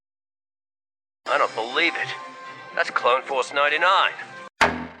I don't believe it. That's Clone Force 99.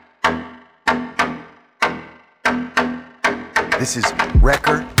 This is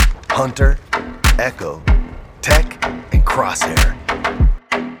Wrecker, Hunter, Echo, Tech, and Crosshair.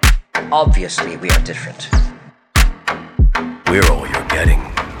 Obviously, we are different. We're all you're getting.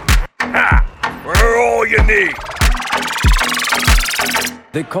 Ha! We're all you need!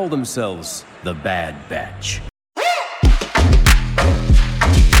 They call themselves the Bad Batch.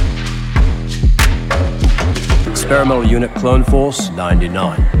 Experimental Unit Clone Force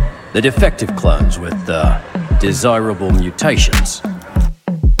 99. The defective clones with desirable mutations.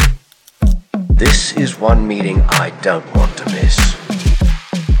 This is one meeting I don't want to miss.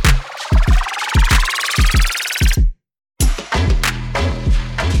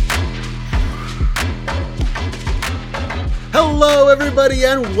 Hello, everybody,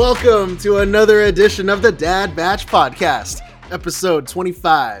 and welcome to another edition of the Dad Batch Podcast, episode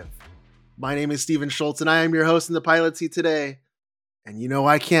 25. My name is Steven Schultz, and I am your host in the pilot seat today. And you know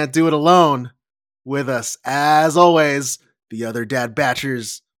I can't do it alone. With us, as always, the other Dad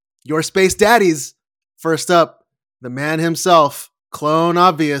Batchers, your space daddies. First up, the man himself, Clone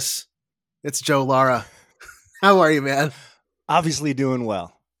Obvious. It's Joe Lara. How are you, man? Obviously doing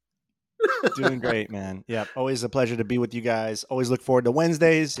well. Doing great, man. Yep. Always a pleasure to be with you guys. Always look forward to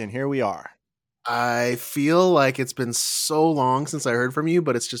Wednesdays, and here we are. I feel like it's been so long since I heard from you,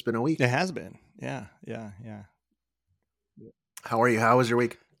 but it's just been a week. It has been. Yeah. How are you? How was your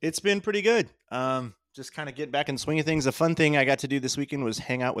week? It's been pretty good. Just kind of get back in the swing of things. The fun thing I got to do this weekend was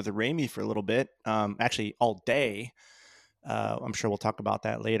hang out with Raimi for a little bit. Actually, all day. I'm sure we'll talk about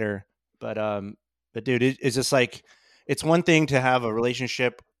that later. But dude, it's just like, it's one thing to have a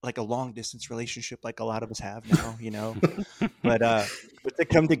relationship, like a long distance relationship, like a lot of us have now, you know, but to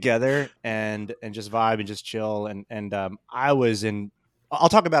come together and just vibe and just chill. And I'll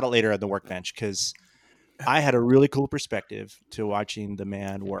talk about it later at the Workbench, because I had a really cool perspective to watching the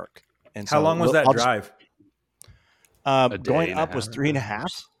man work. And how long was that drive? Going up was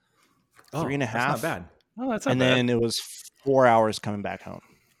 3.5. Oh, 3.5. That's not bad. Oh, that's not bad. And then it was 4 hours coming back home.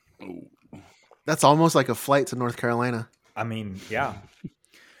 Ooh. That's almost like a flight to North Carolina. I mean, yeah.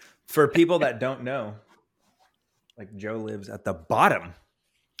 For people that don't know, like Joe lives at the bottom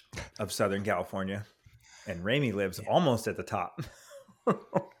of Southern California, and Raimi lives almost at the top.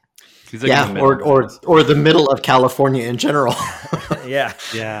 He's like or the middle of California in general. Yeah.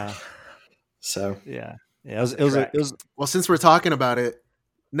 So yeah. It was. Well, since we're talking about it,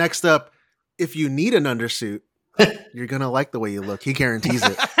 next up, if you need an undersuit, you're gonna like the way you look. He guarantees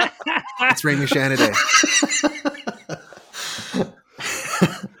it. It's Raimi Shanaday.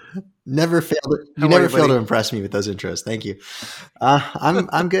 Never failed. You never fail to impress me with those intros. Thank you.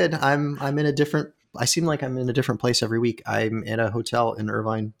 I'm good. I'm in a different. I seem like I'm in a different place every week. I'm in a hotel in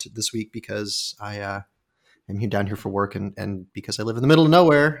Irvine this week because I'm down here for work, and because I live in the middle of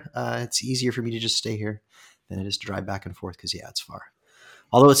nowhere, it's easier for me to just stay here than it is to drive back and forth, because it's far.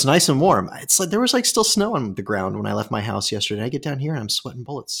 Although it's nice and warm. It's like there was like still snow on the ground when I left my house yesterday. I get down here and I'm sweating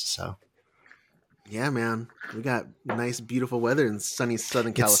bullets. So yeah, man, we got nice, beautiful weather in sunny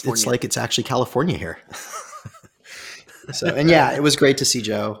Southern California. It's like it's actually California here. So, and yeah, it was great to see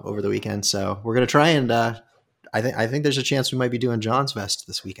Joe over the weekend. So we're gonna try and I think there's a chance we might be doing John's Vest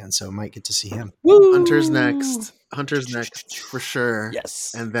this weekend, so might get to see him. Woo! Hunter's next for sure.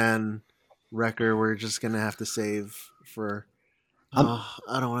 Yes, and then Wrecker, we're just gonna have to save for. I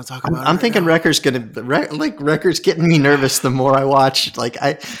don't want to talk about it. I'm thinking Wrecker's getting me nervous the more I watch. Like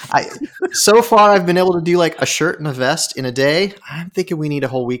I so far I've been able to do like a shirt and a vest in a day. I'm thinking we need a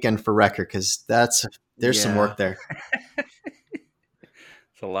whole weekend for Wrecker, because there's some work there.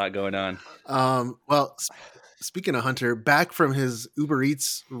 It's a lot going on. Well, speaking of Hunter, back from his Uber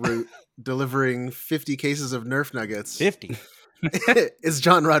Eats route, delivering 50 cases of Nerf nuggets. 50. It's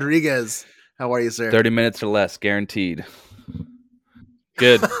John Rodriguez. How are you, sir? 30 minutes or less, guaranteed.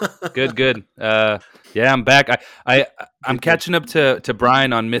 Good. Yeah, I'm back. I'm catching up to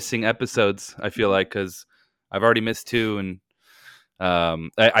Brian on missing episodes, I feel like, because I've already missed 2, and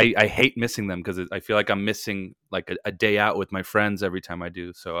I hate missing them because I feel like I'm missing like a day out with my friends every time I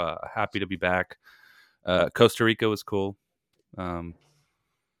do. So happy to be back. Costa Rica was cool.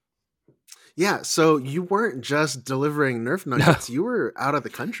 Yeah, so you weren't just delivering Nerf nuggets; you were out of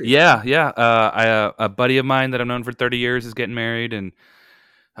the country. Yeah. A buddy of mine that I've known for 30 years is getting married, and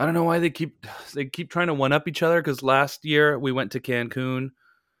I don't know why they keep trying to one up each other. Because last year we went to Cancun,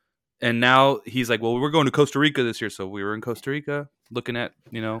 and now he's like, "Well, we're going to Costa Rica this year." So we were in Costa Rica, looking at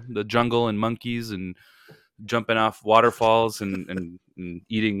the jungle and monkeys and jumping off waterfalls and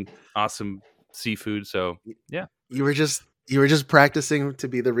eating awesome seafood. So yeah, you were just practicing to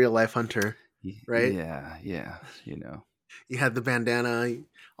be the real life Hunter. right? Yeah, you know. You had the bandana.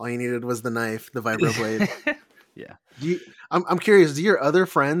 All you needed was the knife, the vibro blade. Yeah. I'm curious. Do your other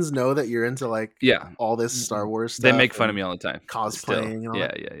friends know that you're into like all this Star Wars stuff? They make fun of me all the time. Cosplaying and all yeah,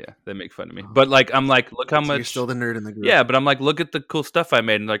 that? yeah. They make fun of me. But like, I'm like, look how So much. you're still the nerd in the group. Yeah, but I'm like, look at the cool stuff I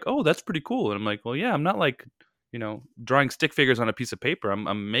made, and like, oh, that's pretty cool. And I'm like, well, yeah, I'm not like, drawing stick figures on a piece of paper.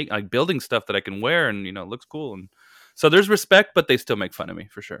 I'm building stuff that I can wear, and it looks cool. And so there's respect, but they still make fun of me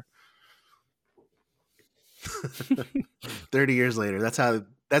for sure. 30 years later, that's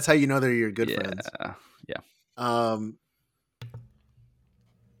how you know they're your good friends. Yeah.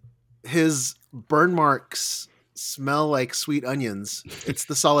 His burn marks smell like sweet onions. It's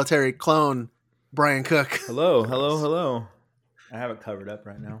the solitary clone, Brian Cook. Hello. I have it covered up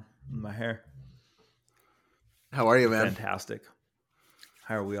right now in my hair. How are you, man? Fantastic.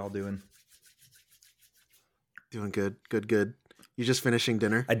 How are we all doing? Doing good. Good. You just finishing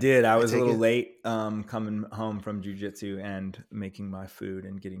dinner? I did. I was a little late coming home from jiu-jitsu and making my food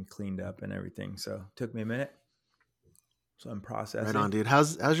and getting cleaned up and everything. So it took me a minute. So I'm processing. Right on, dude.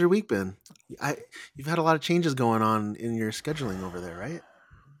 How's your week been? You've had a lot of changes going on in your scheduling over there, right?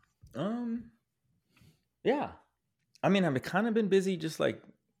 Yeah. I mean, I've kind of been busy just like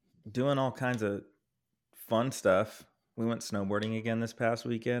doing all kinds of fun stuff. We went snowboarding again this past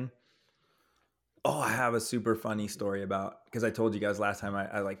weekend. Oh, I have a super funny story because I told you guys last time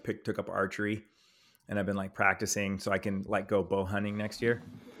I like took up archery, and I've been like practicing so I can like go bow hunting next year.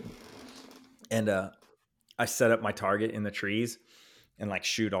 And I set up my target in the trees and like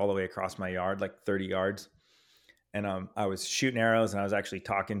shoot all the way across my yard, like 30 yards. And I was shooting arrows, and I was actually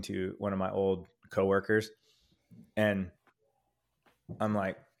talking to one of my old coworkers, and I'm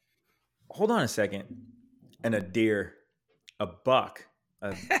like, hold on a second. And a buck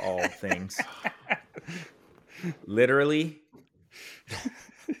of all things, literally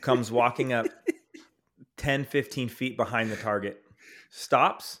comes walking up 10, 15 feet behind the target,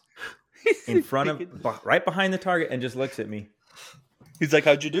 stops in front of, right behind the target, and just looks at me. He's like,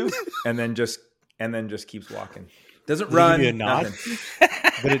 how'd you do? And then just keeps walking. Doesn't run. Give you a nod?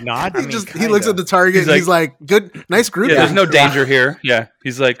 Would it nod? He looks at the target. He's like, good, nice group. Yeah, there's no danger here. Yeah.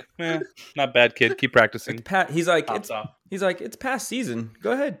 He's like, not bad, kid. Keep practicing. He's like, it's past season.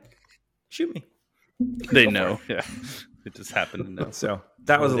 Go ahead. Shoot me. They know. Yeah. It just happened to know. So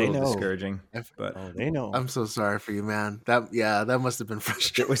that was a little discouraging. But they know. I'm so sorry for you, man. That must have been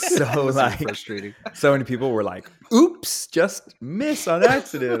frustrating. It was so like frustrating. So many people were like, oops, just miss on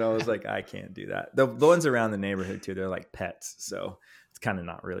accident. I was like, I can't do that. The ones around the neighborhood too, they're like pets. So it's kind of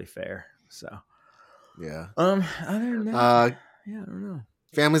not really fair. So yeah. Other than that, I don't know.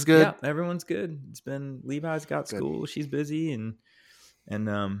 Family's good. Yeah, everyone's good. It's been Levi's got school. She's busy, and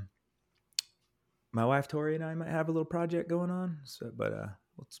my wife Tori and I might have a little project going on. So, but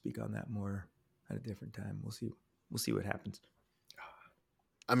we'll speak on that more at a different time. We'll see what happens.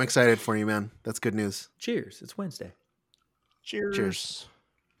 I'm excited for you, man. That's good news. Cheers! It's Wednesday. Cheers.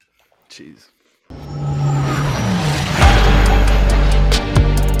 Cheers.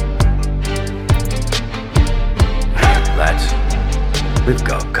 Lads, we've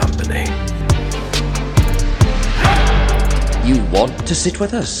got company. You want to sit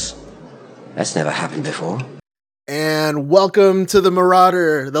with us? That's never happened before. And welcome to the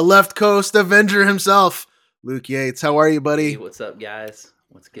Marauder, the left coast Avenger himself, Luke Yates. How are you, buddy? Hey, what's up, guys?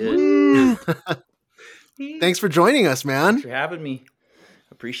 What's good? Thanks for joining us, man. Thanks for having me.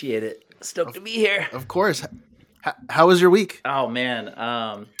 Appreciate it. Stoked to be here. Of course. How was your week? Oh, man. It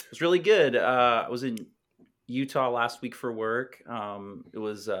was really good. I was in Utah last week for work. It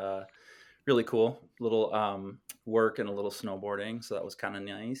was really cool. Little work and a little snowboarding. So that was kind of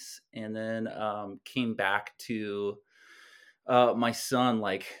nice. And then came back to my son,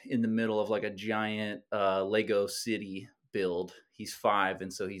 like in the middle of like a giant Lego city build. He's 5.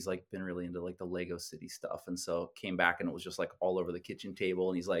 And so he's like been really into like the Lego city stuff. And so came back and it was just like all over the kitchen table.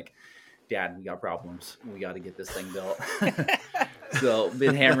 And he's like, Dad, we got problems. We got to get this thing built. So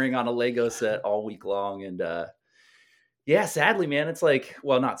been hammering on a Lego set all week long. And yeah, sadly, man, it's like,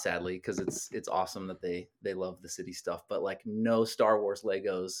 well, not sadly, because it's awesome that they love the city stuff, but like no Star Wars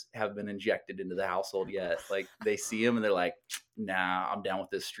Legos have been injected into the household yet. Like they see them and they're like, nah, I'm down with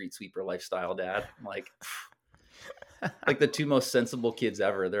this street sweeper lifestyle, Dad. I'm like the 2 most sensible kids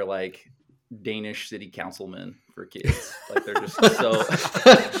ever. They're like Danish city councilmen for kids. Like they're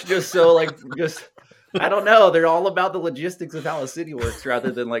just so I don't know. They're all about the logistics of how a city works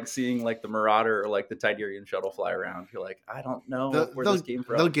rather than like seeing like the Marauder or like the Tidarian shuttle fly around. You're like, I don't know where this came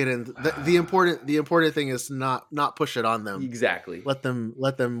from. They'll get in. The important thing is not push it on them. Exactly. Let them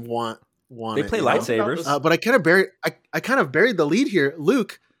want They play lightsabers. But I kind of buried the lead here.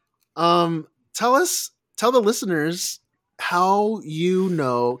 Luke, Tell the listeners how you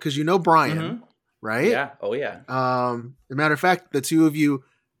know, because you know Brian, right? Yeah. Oh yeah. As a matter of fact, the two of you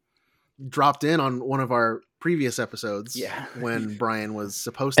dropped in on one of our previous episodes when Brian was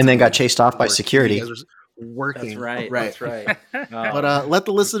supposed to and then got be chased off by working. security. You guys were working. That's right. Right. That's right. But let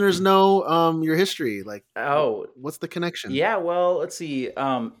the listeners know your history. Like, what's the connection? Yeah, well, let's see.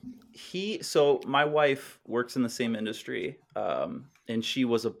 So my wife works in the same industry, and she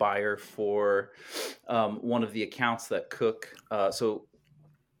was a buyer for one of the accounts that Cook. So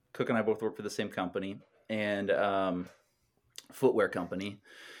Cook and I both work for the same company and footwear company,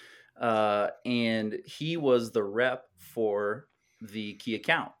 and he was the rep for the key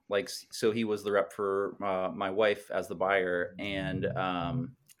account. Like, so he was the rep for my wife as the buyer, and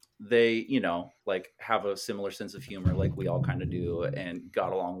they, like have a similar sense of humor, like we all kind of do, and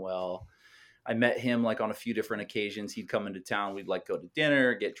got along well. I met him like on a few different occasions. He'd come into town. We'd like go to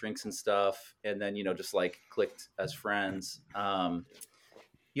dinner, get drinks and stuff. And then, just like clicked as friends.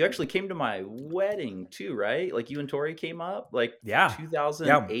 You actually came to my wedding too, right? Like you and Tori came up like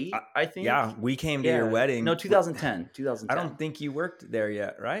 2008, I think. Yeah, we came to your wedding. No, 2010. I don't think you worked there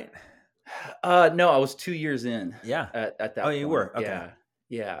yet, right? No, I was 2 years in. Yeah. At that point. Oh, you were? Okay.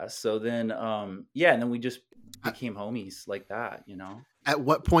 Yeah. So then, and then we just became homies like that, At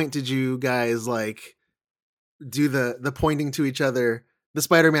what point did you guys like do the pointing to each other, the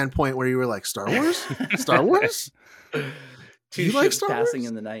Spider-Man point where you were like, Star Wars? Star Wars? Two ships passing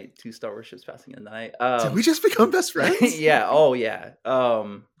in the night. 2 Star Wars ships passing in the night. Did we just become best friends? Yeah. Oh, yeah.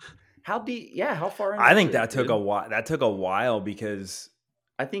 How deep? Yeah. How far? I think that took a while. That took a while because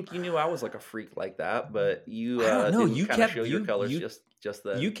I think you knew I was like a freak like that, but you. I don't know. You kept show your colors just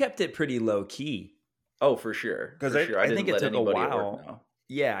then. You kept it pretty low key. Oh, for sure. Because I think it took a while.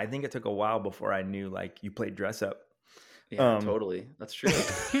 Yeah, I think it took a while before I knew like you played dress up. Yeah, totally. That's true.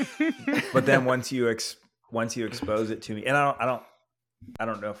 But then once you expose it to me, and I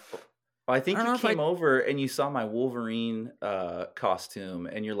don't know. I think you came over and you saw my Wolverine costume,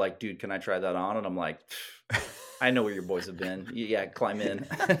 and you're like, "Dude, can I try that on?" And I'm like, "I know where your boys have been. Yeah, climb in."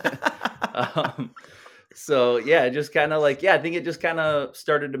 So yeah, just kind of like, I think it just kind of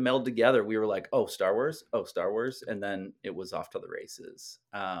started to meld together. We were like, "Oh, Star Wars," and then it was off to the races.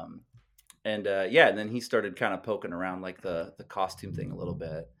 And then he started kind of poking around like the costume thing a little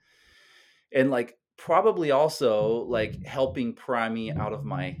bit, and like probably also like helping pry me out of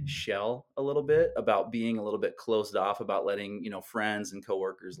my shell a little bit about being a little bit closed off about letting friends and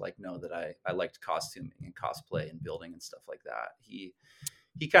coworkers like know that I liked costuming and cosplay and building and stuff like that.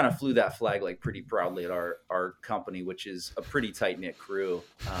 He kind of flew that flag like pretty proudly at our company, which is a pretty tight knit crew.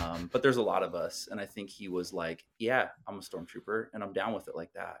 But there's a lot of us. And I think he was like, yeah, I'm a stormtrooper and I'm down with it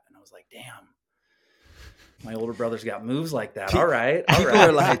like that. And I was like, damn, my older brot's got moves like that. All right. People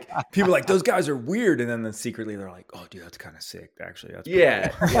are like, those guys are weird. And then secretly they're like, oh dude, that's kind of sick. Actually, that's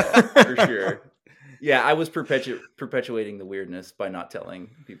cool. For sure. Yeah. I was perpetuating the weirdness by not telling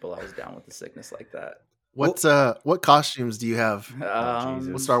people I was down with the sickness like that. What costumes do you have?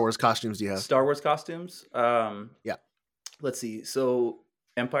 What Star Wars costumes do you have? Star Wars costumes? Yeah. Let's see. So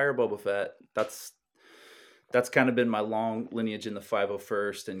Empire Boba Fett, that's kind of been my long lineage in the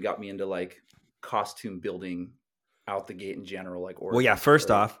 501st and got me into like costume building out the gate in general. Like, well, yeah, first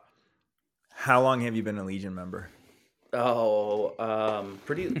off, how long have you been a Legion member?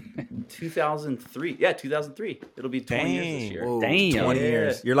 Pretty 2003. Yeah, 2003. It'll be 20 years this year. Whoa, 20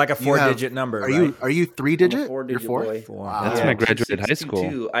 years. You're like a 4-digit number. Are right? you 3-digit? I'm a 4-digit boy. Wow. That's when I graduated high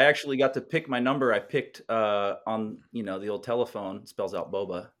school. I actually got to pick my number. I picked on the old telephone. Spells out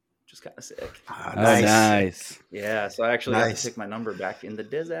Boba, which is kind of sick. Nice. Yeah, so I actually got to pick my number back in the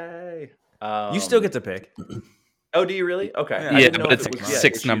Disney. You still get to pick. Oh, do you really? Okay. Yeah, but it's like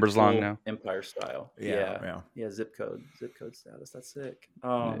 6 numbers long now. Empire style. Yeah. Zip code status. That's sick.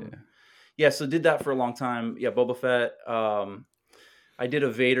 So did that for a long time. Yeah, Boba Fett. I did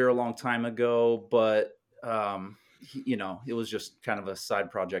a Vader a long time ago, but it was just kind of a side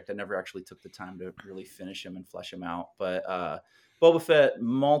project. I never actually took the time to really finish him and flesh him out. But Boba Fett,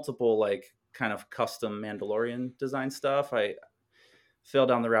 multiple like kind of custom Mandalorian design stuff. I fell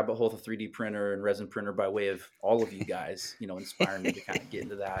down the rabbit hole with a 3D printer and resin printer by way of all of you guys, inspiring me to kind of get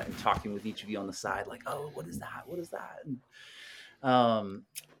into that and talking with each of you on the side, like, oh, what is that? What is that? And,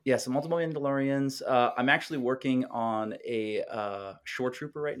 so multiple Mandalorians. I'm actually working on a Shore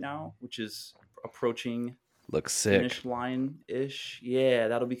Trooper right now, which is approaching looks sick finish line-ish. Yeah,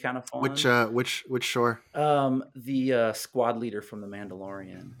 that'll be kind of fun. Which shore? The squad leader from the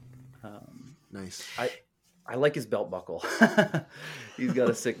Mandalorian. Nice. I like his belt buckle. He's got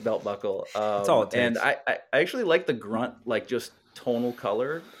a sick belt buckle. That's all it And takes. I actually like the grunt, like just tonal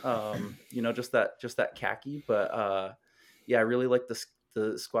color. Just that khaki. But yeah, I really like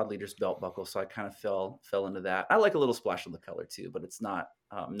the squad leader's belt buckle. So I kind of fell into that. I like a little splash of the color too, but it's not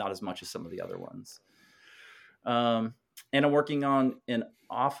as much as some of the other ones. And I'm working on an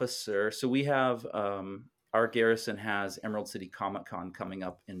officer. So we have our garrison has Emerald City Comic Con coming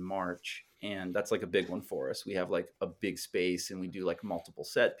up in March, and that's like a big one for us. We have like a big space, and we do like multiple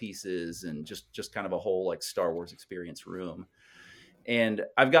set pieces and just kind of a whole like Star Wars experience room. And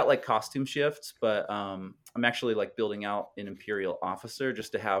I've got like costume shifts, but I'm actually like building out an Imperial officer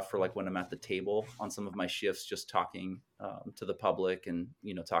just to have for like when I'm at the table on some of my shifts, just talking to the public and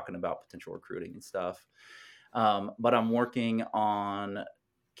talking about potential recruiting and stuff. But I'm working on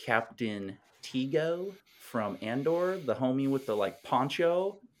Captain Tigo from Andor, the homie with the like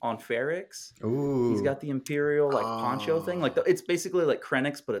poncho on Ferrix. Ooh. He's got the Imperial like poncho thing. Like it's basically like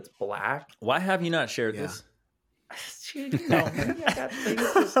Krennic's, but it's black. Why have you not shared this? Dude, me. I got things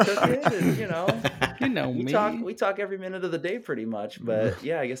just cooking, and we talk every minute of the day pretty much. But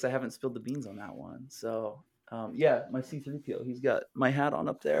yeah, I guess I haven't spilled the beans on that one. So yeah, my C-3PO, he's got my hat on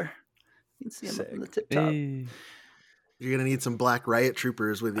up there. You can see him up in the tip top. Hey. You're gonna need some black riot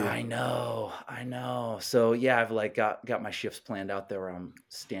troopers with you. I know. So yeah, I've like got my shifts planned out there where I'm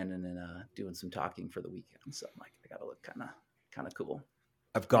standing and doing some talking for the weekend. So I'm like, I gotta look kind of cool.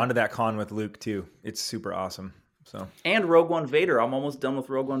 I've gone to that con with Luke too. It's super awesome. So and Rogue One Vader. I'm almost done with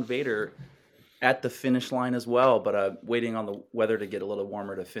Rogue One Vader at the finish line as well, but I'm waiting on the weather to get a little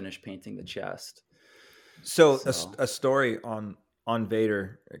warmer to finish painting the chest. So. A story on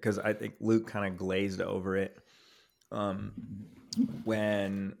Vader, because I think Luke kind of glazed over it.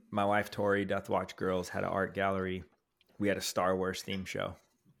 When my wife Tori, Death Watch Girls, had an art gallery, we had a Star Wars theme show,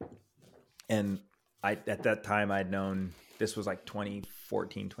 and at that time I'd known, this was like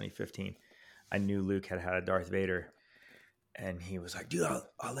 2014, 2015. I knew Luke had a Darth Vader, and he was like, dude,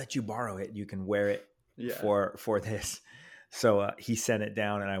 I'll let you borrow it. You can wear it for this. So he sent it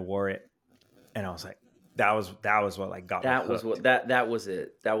down and I wore it, and I was like, that was what like got me hooked. That was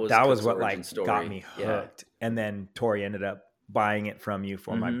it. That was what like story. got me hooked. Yeah. And then Tori ended up buying it from you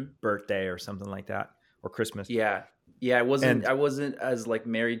for my birthday or something like that, or Christmas. Yeah. I wasn't as like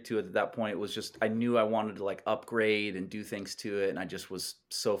married to it at that point. It was just I knew I wanted to like upgrade and do things to it, and I just was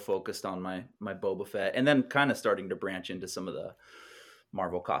so focused on my Boba Fett, and then kind of starting to branch into some of the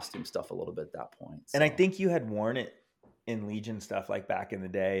Marvel costume stuff a little bit at that point. So. And I think you had worn it in Legion stuff like back in the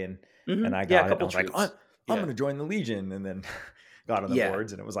day, and I got it. I was like, I'm going to join the Legion, and then got on the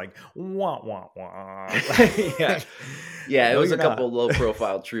boards, and it was like wah wah wah. It was a couple low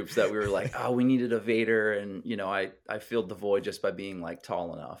profile troops that we were like, oh, we needed a Vader, and I filled the void just by being like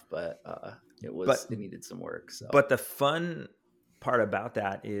tall enough, but it needed some work. So. But the fun part about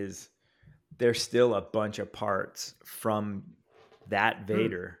that is there's still a bunch of parts from that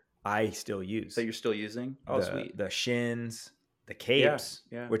Vader I still use. That you're still using? Oh, sweet. The shins, the capes,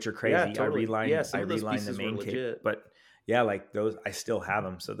 which are crazy. Yeah, totally. I relined the main cape, but yeah, like those, I still have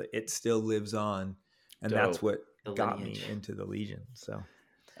them, so that it still lives on, and that's what got me into the Legion. So,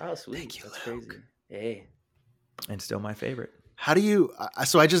 oh, sweet, thank you, that's Luke. crazy. Hey, and still my favorite. How do you?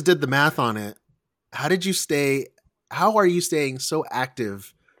 So I just did the math on it. How are you staying so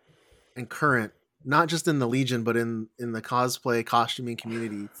active and current? Not just in the Legion, but in the cosplay costuming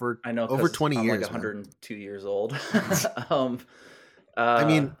community for over 20 I'm years. Like 102 years old. I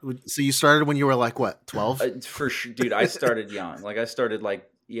mean, so you started when you were like what, 12? For sure, dude. I started young. Like I started like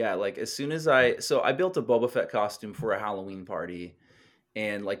as soon as I built a Boba Fett costume for a Halloween party,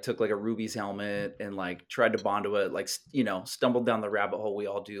 and like took like a Ruby's helmet and like tried to bond to it. Like stumbled down the rabbit hole we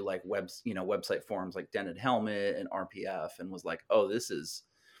all do, like website forums like Dented Helmet and RPF, and was like, oh, this is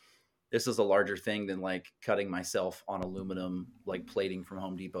a larger thing than like cutting myself on aluminum, like plating from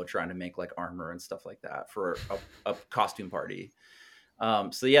Home Depot, trying to make like armor and stuff like that for a costume party.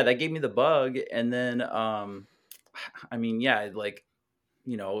 So yeah, that gave me the bug. And then, I mean, yeah, like,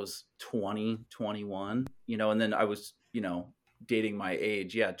 it was 20, 21, and then I was, dating my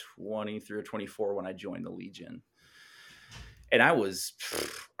age. Yeah. 23 or 24 when I joined the Legion. And I was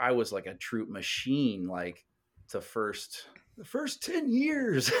like a troop machine, like the first 10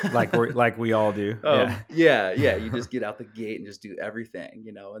 years, like we all do. Yeah. You just get out the gate and just do everything,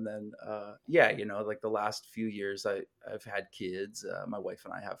 and then, like the last few years I've had kids. My wife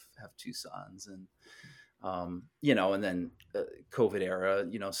and I have 2 sons, and, and then COVID era,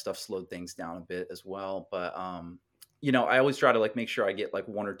 stuff slowed things down a bit as well. But, I always try to like make sure I get like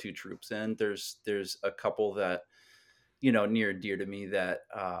 1 or 2 troops in. There's a couple that near and dear to me that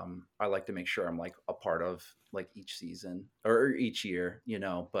I like to make sure I'm like a part of like each season or each year,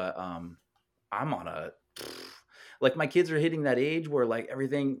 but I'm on like my kids are hitting that age where like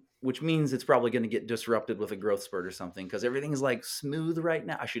everything, which means it's probably going to get disrupted with a growth spurt or something, because everything is like smooth right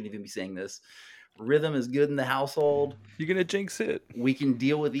now. I shouldn't even be saying this. Rhythm is good in the household. You're gonna jinx it. We can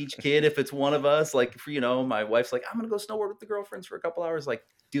deal with each kid if it's one of us. Like, my wife's like, I'm gonna go snowboard with the girlfriends for a couple hours. Like,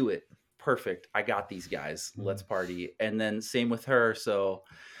 do it. Perfect. I got these guys. Let's party. And then same with her. So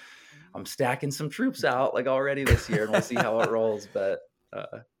I'm stacking some troops out like already this year, and we'll see how it rolls. But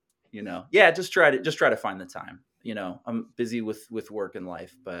just try to find the time. I'm busy with work and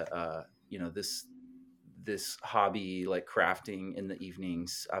life, but this hobby, like crafting in the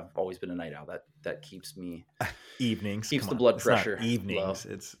evenings, I've always been a night owl. That keeps me evenings keeps the blood pressure evenings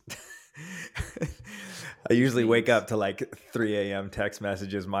low. It's I usually wake up to like 3 a.m. text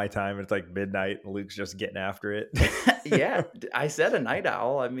messages my time. It's like midnight and Luke's just getting after it. Yeah, I said a night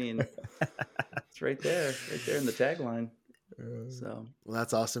owl. I mean, it's right there in the tagline. So Well,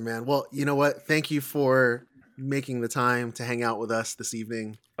 that's awesome, man. Well, you know what? Thank you for making the time to hang out with us this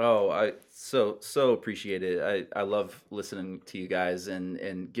evening. Oh, I so appreciate it. I love listening to you guys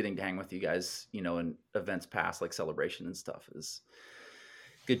and getting to hang with you guys, in events past, like celebration and stuff. Is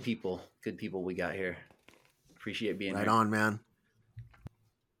good people we got here. Appreciate being right here. on, man.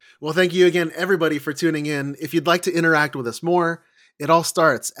 Well, thank you again, everybody, for tuning in. If you'd like to interact with us more, it all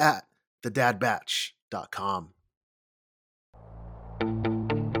starts at thedadbatch.com.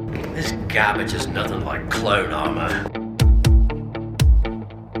 This garbage is nothing like clone armor.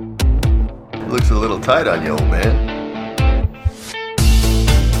 Looks a little tight on you, old man.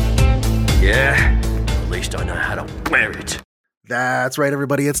 Yeah, at least I know how to wear it. That's right,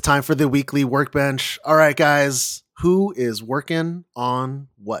 everybody. It's time for the weekly workbench. All right, guys, who is working on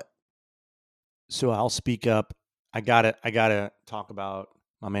what? So I'll speak up. I gotta talk about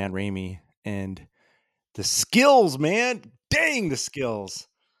my man Ramey and the skills, man. Dang, the skills.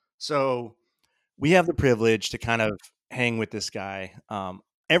 So we have the privilege to kind of hang with this guy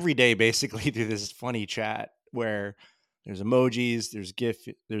every day, basically, through this funny chat where there's emojis, there's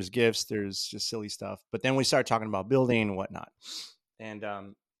gifs, there's just silly stuff. But then we start talking about building and whatnot, and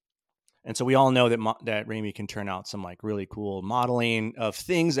so we all know that Ramey can turn out some like really cool modeling of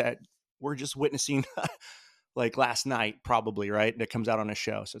things that we're just witnessing like last night, probably, right? That comes out on a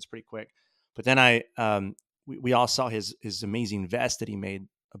show, so it's pretty quick. But then we all saw his amazing vest that he made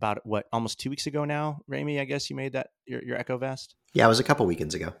about almost 2 weeks ago now. Ramey, I guess you made that your Echo vest. Yeah, it was a couple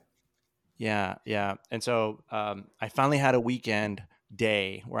weekends ago. Yeah. And so I finally had a weekend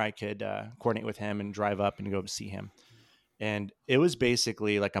day where I could coordinate with him and drive up and go see him. And it was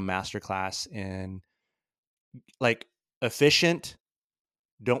basically like a masterclass in like efficient,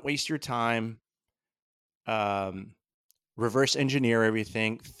 don't waste your time, reverse engineer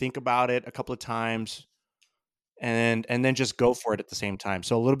everything, think about it a couple of times, and then just go for it at the same time.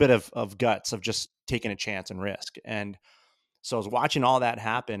 So a little bit of guts of just taking a chance and risk. And so I was watching all that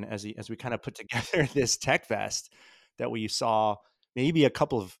happen as we kind of put together this tech vest that we saw maybe a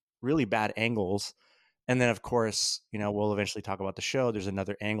couple of really bad angles. And then, of course, we'll eventually talk about the show. There's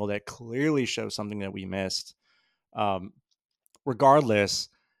another angle that clearly shows something that we missed. Regardless,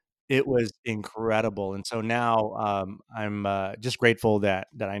 it was incredible. And so now I'm just grateful that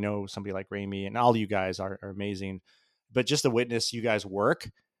I know somebody like Ramey, and all you guys are amazing. But just to witness you guys work,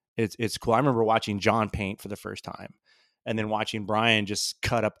 it's cool. I remember watching John paint for the first time, and then watching Brian just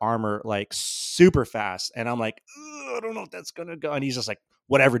cut up armor like super fast. And I'm like, I don't know if that's going to go. And he's just like,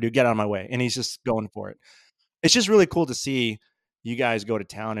 whatever, dude, get out of my way. And he's just going for it. It's just really cool to see you guys go to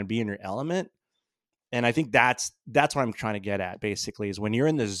town and be in your element. And I think that's what I'm trying to get at, basically, is when you're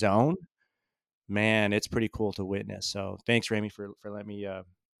in the zone, man, it's pretty cool to witness. So thanks, Ramey, for letting me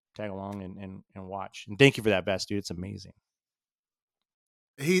tag along and watch. And thank you for that vest, dude. It's amazing.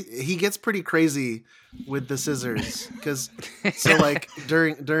 He gets pretty crazy with the scissors because so like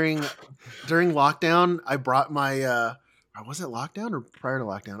during lockdown, I brought my was it lockdown or prior to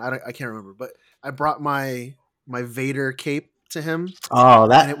lockdown? I can't remember, but I brought my Vader cape to him. Oh,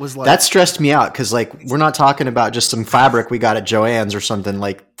 it was like, that stressed me out because like we're not talking about just some fabric we got at Joann's or something.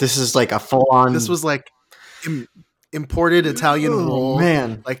 Like this is like a full on. This was like imported Italian wool.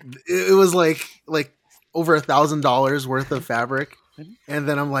 Man, like it was like over $1,000 worth of fabric. And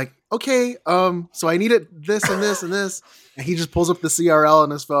then I'm like, okay, so I needed this and this and this. And he just pulls up the CRL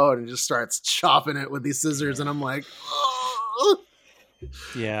on his phone and just starts chopping it with these scissors. And I'm like, oh.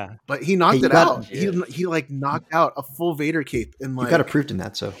 Yeah. But he knocked it out. He like knocked out a full Vader cape in like, you got approved in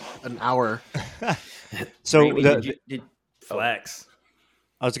that, so an hour. So flex.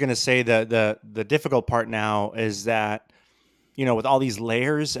 I was going to say the difficult part now is that with all these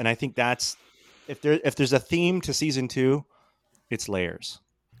layers. And I think that's if there's a theme to season 2, it's layers.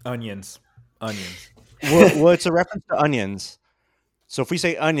 Onions. Well, it's a reference to onions. So if we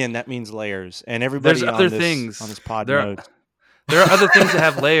say onion, that means layers. And everybody There's on other this things. on this pod There knows. are other things that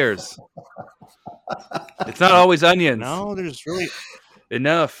have layers. It's not always onions. No, there's really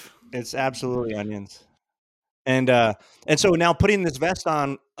enough. It's absolutely onions. And so now putting this vest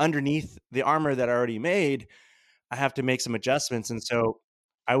on underneath the armor that I already made, I have to make some adjustments. And so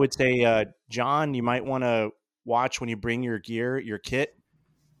I would say, John, you might want to watch when you bring your gear, your kit.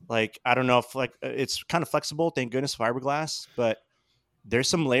 Like, I don't know if it's kind of flexible, thank goodness, fiberglass, but there's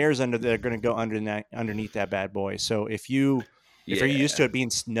some layers that are going to go underneath that bad boy. So if you're used to it being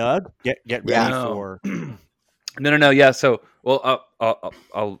snug, get ready for. No. Yeah. So, well,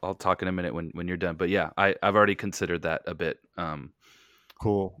 I'll talk in a minute when you're done. But yeah, I've already considered that a bit.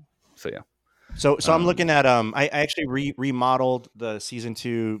 Cool. So yeah. So I'm looking at I actually remodeled the season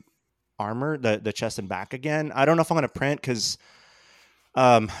 2 armor, the chest and back again. I don't know if I'm going to print because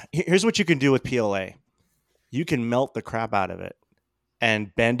here's what you can do with PLA. You can melt the crap out of it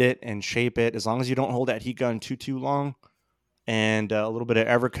and bend it and shape it as long as you don't hold that heat gun too long, and a little bit of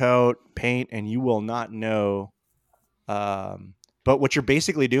Evercoat paint, and you will not know. But what you're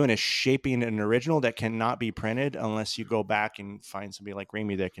basically doing is shaping an original that cannot be printed unless you go back and find somebody like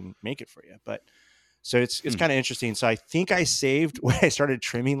Ramey that can make it for you. But so it's kind of interesting. So I think I saved when I started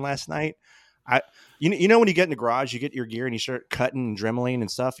trimming last night. You know when you get in the garage, you get your gear and you start cutting and dremeling and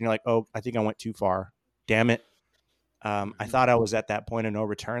stuff, and you're like, oh, I think I went too far. Damn it. I thought I was at that point of no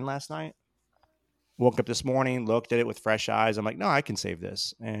return last night. Woke up this morning, looked at it with fresh eyes. I'm like, no, I can save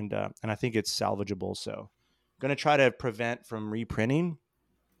this. And I think it's salvageable. So I'm going to try to prevent from reprinting,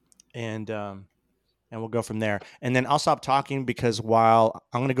 and we'll go from there. And then I'll stop talking because while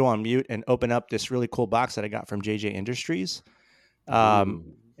I'm going to go on mute and open up this really cool box that I got from JJ Industries.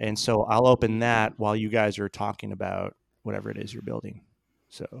 And so I'll open that while you guys are talking about whatever it is you're building.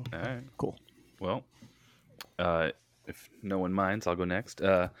 So, all right. Cool. Well, if no one minds, I'll go next.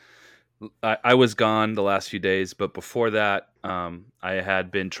 I was gone the last few days, but before that, I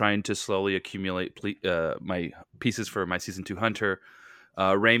had been trying to slowly accumulate my pieces for my Season 2 Hunter.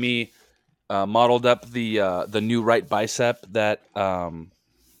 Ramey modeled up the new right bicep that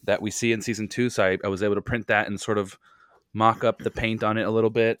we see in Season 2, so I was able to print that and sort of mock up the paint on it a little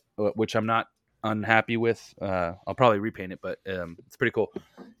bit, which I'm not unhappy with. I'll probably repaint it, but it's pretty cool.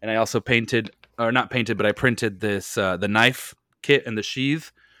 And I also I printed this the knife kit and the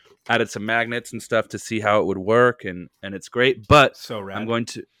sheath, added some magnets and stuff to see how it would work, and it's great. But so rad. I'm going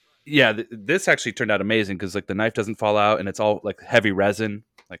to this actually turned out amazing because like the knife doesn't fall out and it's all like heavy resin.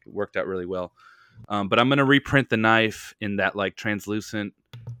 Like it worked out really well. But I'm going to reprint the knife in that like translucent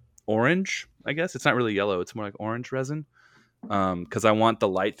orange. I guess it's not really yellow, it's more like orange resin. Because I want the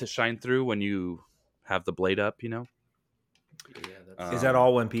light to shine through when you have the blade up, Yeah, is that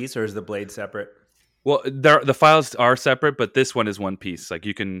all one piece or is the blade separate? Well, the files are separate, but this one is one piece. Like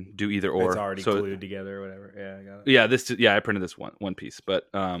you can do either or. It's already glued together or whatever. Yeah, I got it. Yeah, I printed this one piece, but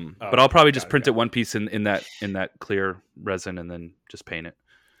I'll probably just print it one piece in that clear resin and then just paint it.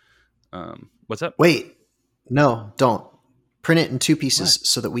 What's up? Wait, no, don't print it in 2 pieces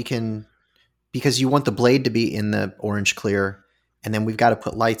so that we can. Because you want the blade to be in the orange clear, and then we've got to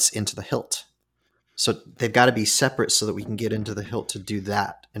put lights into the hilt. So they've got to be separate so that we can get into the hilt to do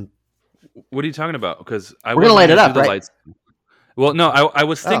that. And what are you talking about? Because we're going to light it up, right? Lights. Well, no, I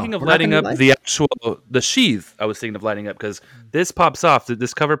was thinking of lighting up the sheath. I was thinking of lighting up because this pops off.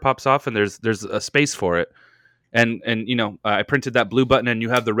 This cover pops off, and there's a space for it. And I printed that blue button, and you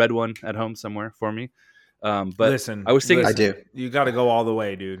have the red one at home somewhere for me. But listen, I was thinking, I do. You got to go all the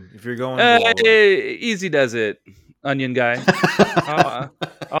way, dude. If you're going, easy does it, onion guy.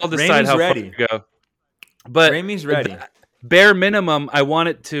 I'll decide how far to go. But Ramey's ready. Bare minimum, I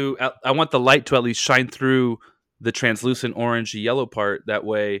want the light to at least shine through the translucent orange yellow part. That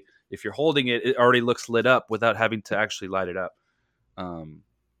way, if you're holding it, it already looks lit up without having to actually light it up.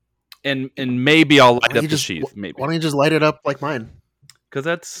 And maybe I'll light up the sheath. Maybe. Why don't you just light it up like mine? Because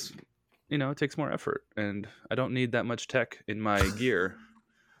that's. It takes more effort, and I don't need that much tech in my gear.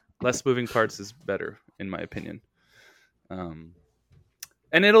 Less moving parts is better, in my opinion. And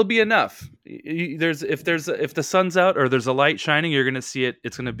it'll be enough. If the sun's out or there's a light shining, you're gonna see it.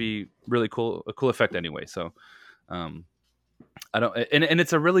 It's gonna be really cool, a cool effect anyway. So, I don't. And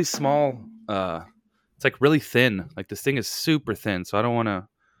it's a really small. It's like really thin. Like this thing is super thin, so I don't want to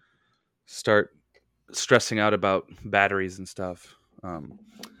start stressing out about batteries and stuff.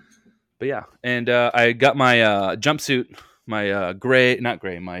 But yeah, and I got my jumpsuit, my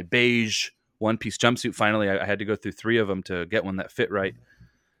my beige one-piece jumpsuit. Finally, I had to go through 3 of them to get one that fit right,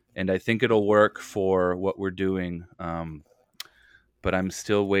 and I think it'll work for what we're doing. But I'm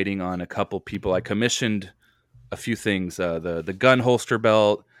still waiting on a couple people. I commissioned a few things: the gun holster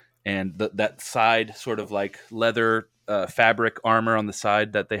belt and that side sort of like leather fabric armor on the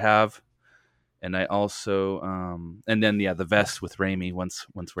side that they have. And I also, and then the vest with Raimi once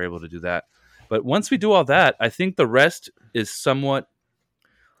we're able to do that. But once we do all that, I think the rest is somewhat,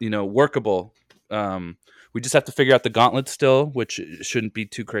 workable. We just have to figure out the gauntlet still, which shouldn't be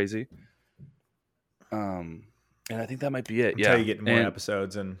too crazy. And I think that might be it. Until you get more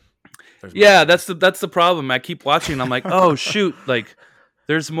episodes and. That's the problem. I keep watching and I'm like, oh shoot, like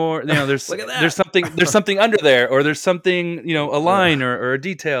there's more, there's something under there, or there's something, a line or a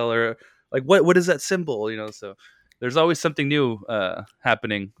detail, or like what is that symbol? So there's always something new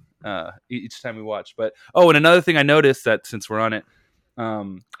happening each time we watch. But and another thing I noticed, that since we're on it,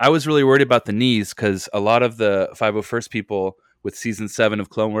 I was really worried about the knees, because a lot of the 501st people with season 7 of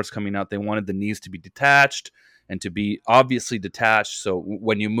Clone Wars coming out, they wanted the knees to be detached and to be obviously detached. So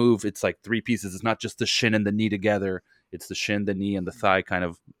when you move, it's like 3 pieces. It's not just the shin and the knee together. It's the shin, the knee, and the thigh kind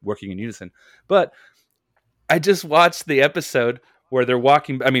of working in unison. But I just watched the episode where they're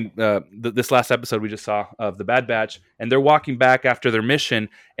walking. I mean, this last episode we just saw of the Bad Batch, and they're walking back after their mission,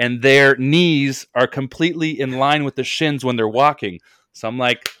 and their knees are completely in line with the shins when they're walking. So I'm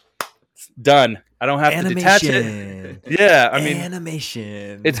like, done. I don't have to detach it. Yeah, I mean,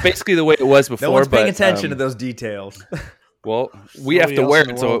 animation. It's basically the way it was before. No one's paying attention to those details. Well, we have to wear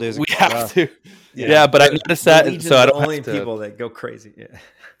it, so we have to. Yeah, but I noticed that, so I don't only have to. People that go crazy.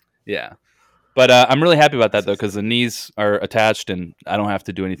 Yeah. But I'm really happy about that, though, because the knees are attached, and I don't have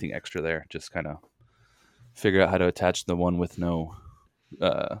to do anything extra there. Just kind of figure out how to attach the one with no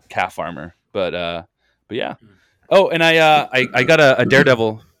calf armor. But yeah. Oh, and I got a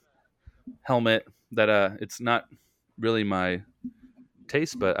Daredevil helmet that it's not really my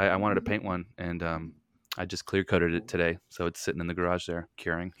taste, but I wanted to paint one, and I just clear coated it today, so it's sitting in the garage there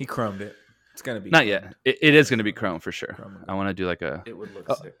curing. He chromed it. It's gonna be not chromed. Yet. It is gonna be chrome for sure. I want to do like a. It would look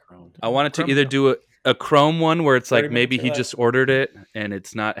sick chromed. I wanted to either do a chrome one where it's like maybe he just ordered it and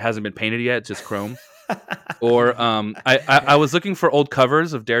it's hasn't been painted yet, just chrome. Or I was looking for old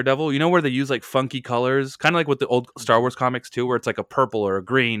covers of Daredevil. You know where they use like funky colors, kind of like with the old Star Wars comics too, where it's like a purple or a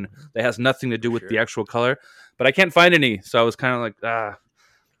green that has nothing to do with the actual color. But I can't find any, so I was kind of like I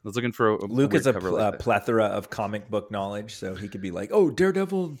was looking for Luke is a like plethora of comic book knowledge, so he could be like, "Oh,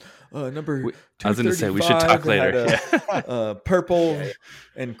 Daredevil number." I was going to say we should talk later. Purple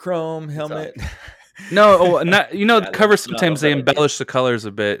and chrome helmet. No, not the covers. Sometimes they embellish the colors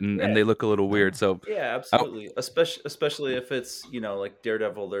a bit, and they look a little weird. So yeah, absolutely. Especially if it's like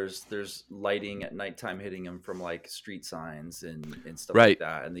Daredevil. There's lighting at nighttime hitting him from like street signs and stuff like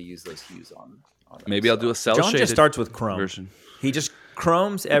that, and they use those hues on maybe I'll do a cell John shaded just starts with chrome version. He just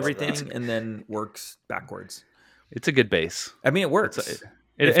chromes everything and then works backwards. It's a good base. I mean, it works.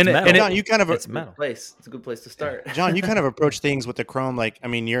 John, you kind of it's metal. It's a good place to start. John, you kind of approach things with the chrome like, I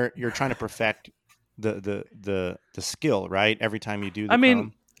mean, you're trying to perfect the skill, right? Every time you do the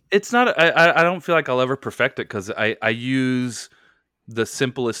chrome. It's not I don't feel like I'll ever perfect it, because I use the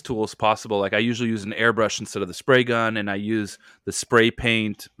simplest tools possible. Like I usually use an airbrush instead of the spray gun, and I use the spray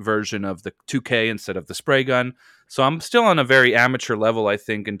paint version of the 2K instead of the spray gun. So I'm still on a very amateur level, I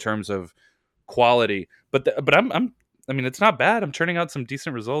think, in terms of quality. But I mean, it's not bad. I'm turning out some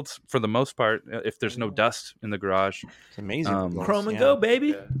decent results for the most part, if there's no dust in the garage. It's amazing. Chrome and go, baby.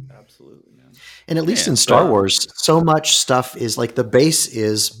 Yeah, absolutely, man. And at least in Star Wars, so much stuff is like the base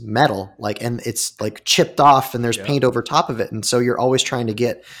is metal, like, and it's like chipped off and there's paint over top of it. And so you're always trying to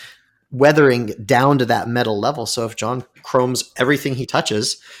get weathering down to that metal level. So if John chromes everything he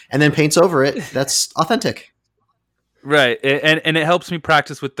touches and then paints over it, that's authentic. Right. And it helps me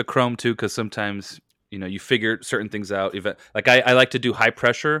practice with the chrome too, because sometimes you figure certain things out. Even like I like to do high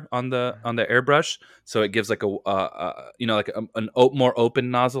pressure on the airbrush, so it gives like a more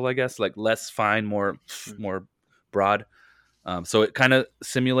open nozzle, I guess, like less fine, more broad. So it kind of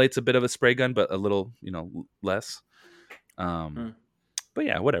simulates a bit of a spray gun, but a little less. But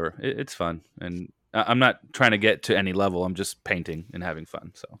yeah, whatever. It's fun, and I'm not trying to get to any level. I'm just painting and having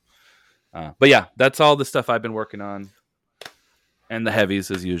fun. So, but yeah, that's all the stuff I've been working on, and the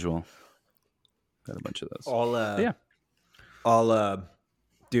heavies as usual. Got a bunch of those. I'll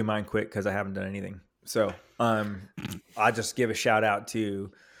do mine quick because I haven't done anything. So I'll just give a shout out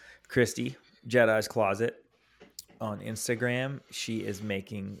to Christy, Jedi's Closet, on Instagram. She is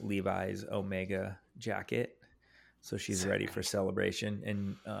making Levi's Omega jacket, so she's ready for celebration.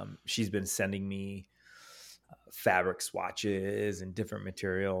 And she's been sending me fabric swatches and different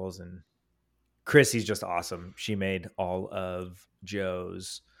materials, and Chrissy's just awesome. She made all of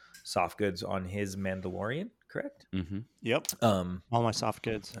Joe's soft goods on his Mandalorian, correct? Mm-hmm. Yep. All my soft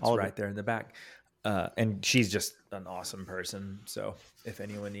goods. That's all right there in the back. And she's just an awesome person. So if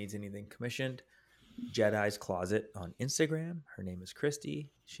anyone needs anything commissioned, Jedi's Closet on Instagram. Her name is Christy.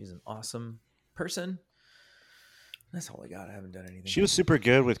 She's an awesome person. That's all I got. I haven't done anything. She was super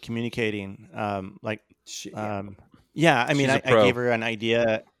good with communicating. Yeah, I mean, I gave her an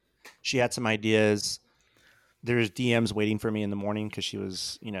idea. She had some ideas. There's DMs waiting for me in the morning because she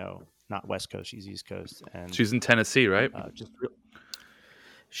was, not West Coast. She's East Coast. And she's in Tennessee, right?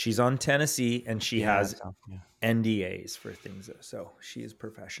 She's on Tennessee, and she has NDAs for things. So she is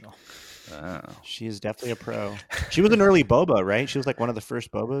professional. Oh. She is definitely a pro. She was an early boba, right? She was like one of the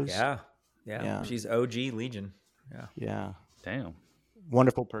first bobas. Yeah. She's OG Legion. Yeah. Damn.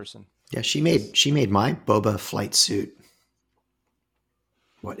 Wonderful person. Yeah, she made my boba flight suit.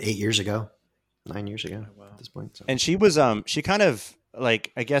 What, 8 years ago? 9 years ago at this point. So. And she was she kind of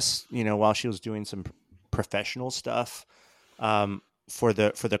like, I guess, while she was doing some professional stuff, for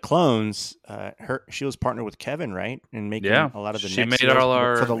the clones, she was partnered with Kevin, right? And making a lot of the she neck made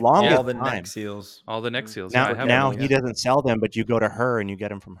seals for the longest all the time. neck seals. All the neck seals. Now he doesn't sell them, but you go to her and you get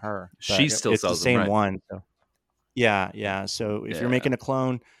them from her. She still it's sells the same them, right? one. So. Yeah. So if you're making a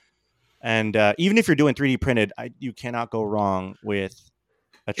clone, and even if you're doing 3D printed, you cannot go wrong with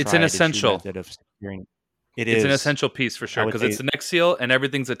a it's an essential method of securing. It's an essential piece for sure because it's the neck seal and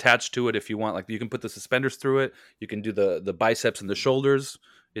everything's attached to it. If you want, like, you can put the suspenders through it. You can do the biceps and the shoulders.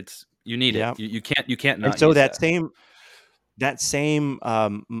 You need it. You can't not. And so use that same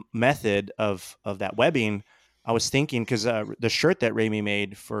method of that webbing, I was thinking, because the shirt that Raimi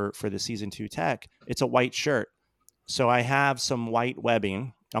made for the season 2 tech, it's a white shirt. So I have some white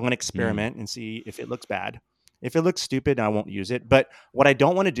webbing. I'm going to experiment and see if it looks bad. If it looks stupid, I won't use it. But what I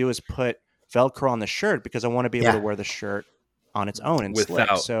don't want to do is put Velcro on the shirt, because I want to be able to wear the shirt on its own and slick.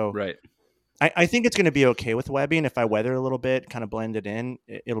 So right. I think it's going to be okay with webbing. If I weather a little bit, kind of blend it in,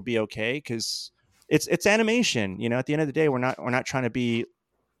 it'll be okay, because it's animation. At the end of the day, we're not trying to be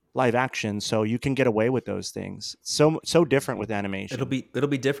live action, so you can get away with those things. So different with animation. It'll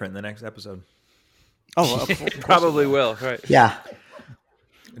be different in the next episode. Oh, probably will. Right. Yeah.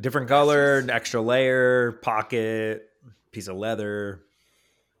 Different color, extra layer, pocket, piece of leather.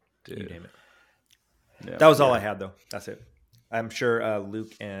 Dude. You name it. Yeah. That was all I had, though. That's it. I'm sure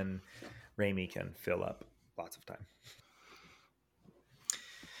Luke and Raimi can fill up lots of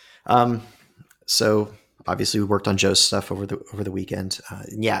time. So obviously we worked on Joe's stuff over the weekend.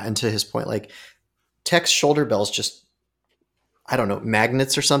 And to his point, like, Tech's shoulder bells just, I don't know,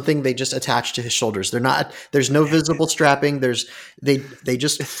 magnets or something. They just attach to his shoulders. There's no visible strapping. They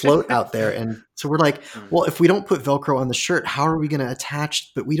just float out there. And so we're like, well, if we don't put Velcro on the shirt, how are we going to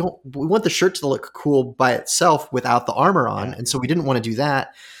attach? But we want the shirt to look cool by itself without the armor on. Yeah. And so we didn't want to do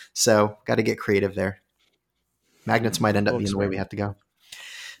that. So got to get creative there. Magnets might end up being the way we have to go.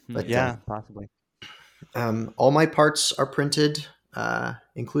 But possibly. All my parts are printed,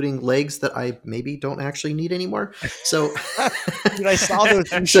 including legs that I maybe don't actually need anymore. So Dude, I saw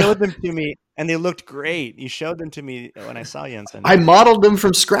those. You showed them to me and they looked great. You showed them to me when I saw you on Sunday. I modeled them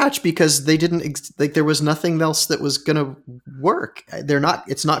from scratch because they didn't there was nothing else that was going to work.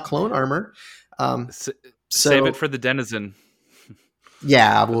 It's not clone armor. Save it for the Denizen.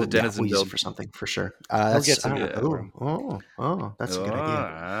 Yeah, we'll use it for something for sure. I'll get some. That's a good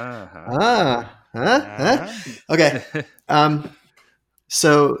idea. Okay.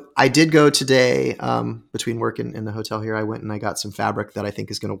 So I did go today, between work and the hotel here. I went and I got some fabric that I think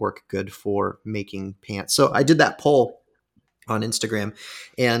is going to work good for making pants. So I did that poll on Instagram,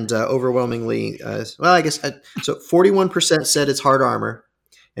 and overwhelmingly, I guess so 41% said it's hard armor,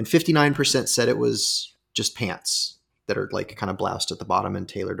 and 59% said it was just pants that are like kind of bloused at the bottom and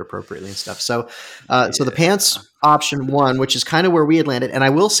tailored appropriately and stuff. So, so the pants option one, which is kind of where we had landed. And I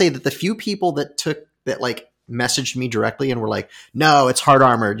will say that the few people that messaged me directly and were like, no, it's hard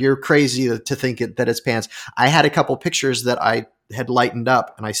armored. You're crazy to think that it's pants. I had a couple pictures that I had lightened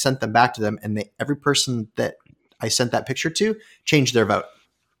up and I sent them back to them. And every person that I sent that picture to changed their vote.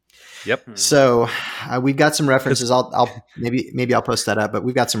 Yep. So we've got some references. I'll maybe I'll post that up, but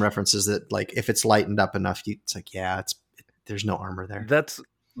we've got some references that, like, if it's lightened up enough, it's like, there's no armor there. That's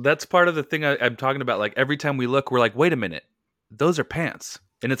part of the thing I'm talking about. Like, every time we look, we're like, wait a minute, those are pants.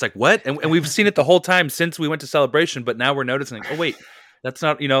 And it's like, what? And we've seen it the whole time since we went to Celebration, but now we're noticing, oh wait, that's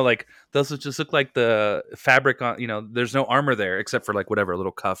not, like, those just look like the fabric on, there's no armor there except for, like, whatever, a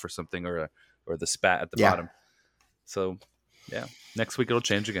little cuff or something, or the spat at the bottom. So yeah, next week it'll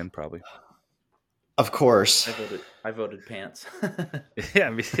change again, probably. Of course. I voted pants. Yeah, I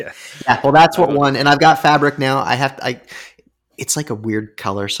mean, yeah. Yeah, well, that's what won. And I've got fabric now. It's like a weird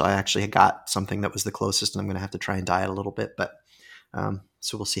color, so I actually got something that was the closest, and I'm going to have to try and dye it a little bit. But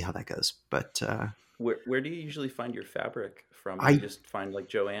so we'll see how that goes. But Where do you usually find your fabric from? Do I you just find like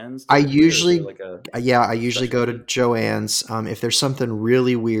Joann's? I typically, or is there, usually like a I usually go to specialty? Joann's. If there's something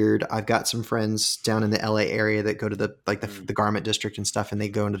really weird, I've got some friends down in the LA area that go to the garment district and stuff, and they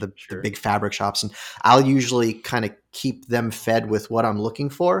go into the Sure. big fabric shops, and I'll usually kind of keep them fed with what I'm looking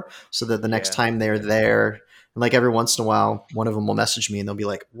for, so that the next Yeah. time they're there, and like every once in a while, one of them will message me and they'll be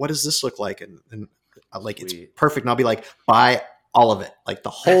like, "What does this look like?" And like, it's Sweet. perfect, and I'll be like, "Buy all of it, like the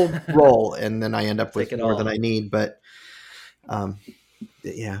whole roll," and then I end up with Take it more all. than I need. But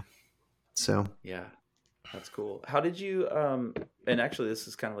yeah, so. Yeah, that's cool. How did you? And actually, this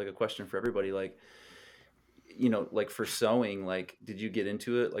is kind of like a question for everybody. Like, like for sewing, like, did you get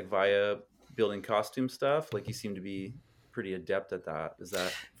into it like via building costume stuff? Like, you seem to be pretty adept at that. Is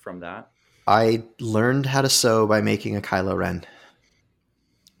that from that? I learned how to sew by making a Kylo Ren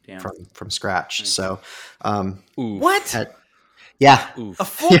Damn. from scratch. Nice. So, What? yeah, A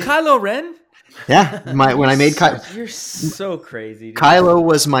full Kylo Ren? yeah. When I made You're so crazy. Dude. Kylo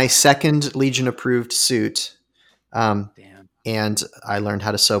was my second Legion approved suit, Damn. and I learned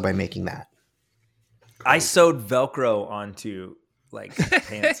how to sew by making that. I sewed Velcro onto like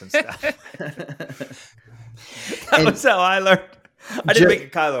pants and stuff. That was how I learned. I didn't make a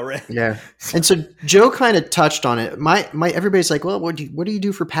Kylo Ren. Yeah, and so Joe kind of touched on it. My everybody's like, well, what do you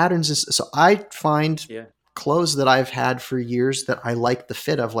do for patterns? And so I find clothes that I've had for years that I like the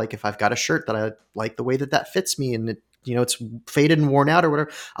fit of. Like if I've got a shirt that I like the way that fits me, and it's faded and worn out or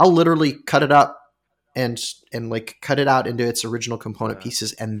whatever, I'll literally cut it up and like cut it out into its original component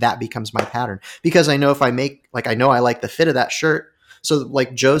pieces, and that becomes my pattern. Because I know if I make, like, I know I like the fit of that shirt. So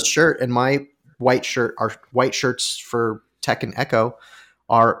like Joe's shirt and my white shirt, our white shirts for Tech and Echo,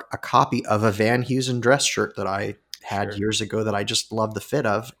 are a copy of a Van Heusen dress shirt that I had years ago that I just love the fit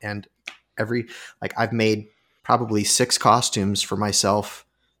of. And I've made probably 6 costumes for myself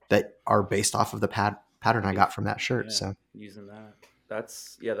that are based off of the pattern I got from that shirt. Yeah, so using that.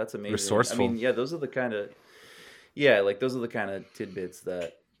 That's amazing. Resourceful. I mean, those are the kind of tidbits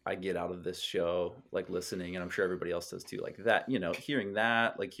that I get out of this show, like listening, and I'm sure everybody else does too. Like that, hearing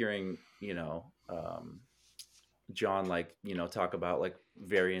that, like hearing, John, like, talk about like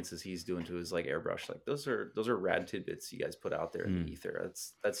variances he's doing to his like airbrush. Like those are rad tidbits you guys put out there in the ether.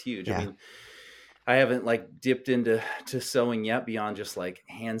 That's huge. Yeah. I mean, I haven't like dipped into sewing yet beyond just like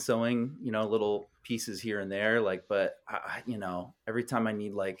hand sewing, little pieces here and there. Like, but I every time I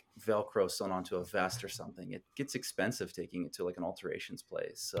need like Velcro sewn onto a vest or something, it gets expensive taking it to like an alterations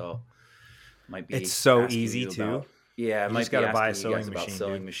place. So might be. It's so asking easy you too. about- Yeah, I You might just be gotta buy a asking you guys sewing about machine,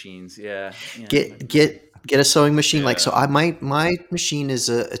 sewing dude. machines. Yeah. Get a sewing machine. Like, so Yeah. my machine is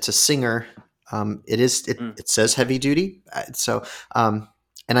it's a Singer. It says heavy duty. And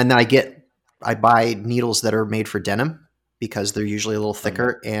then I buy needles that are made for denim because they're usually a little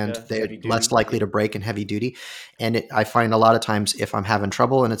thicker and they're heavy duty. less likely to break and heavy duty. And I find a lot of times if I'm having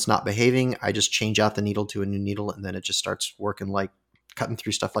trouble and it's not behaving, I just change out the needle to a new needle, and then it just starts working like cutting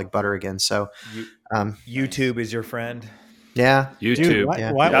through stuff like butter again. So, YouTube is your friend. yeah, YouTube. Dude, why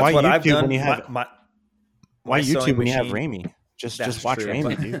Yeah. why That's what YouTube I've done. when you have My why sewing YouTube when you have machine- Raimi? Just That's watch true, Raimi,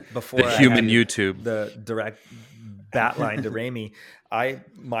 but dude. Before The I human had YouTube. the direct bat line to Raimi,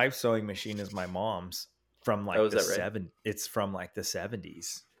 my sewing machine is my mom's from like Oh, is the that right? It's from like the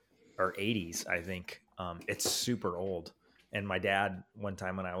 70s or 80s, I think. It's super old. And my dad, one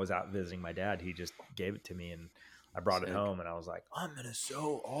time when I was out visiting my dad, he just gave it to me, and I brought it Sick. home, and I was like, I'm gonna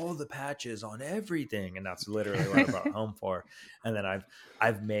sew all the patches on everything, and that's literally what I brought it home for. And then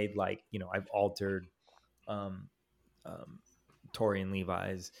I've made like, I've altered Tori and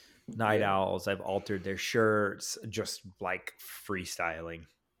Levi's Night Owls. I've altered their shirts, just like freestyling.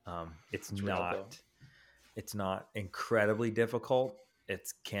 It's not incredibly difficult. It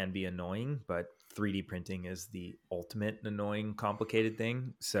can be annoying, but 3D printing is the ultimate annoying, complicated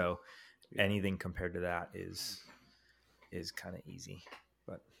thing. So anything compared to that is kind of easy.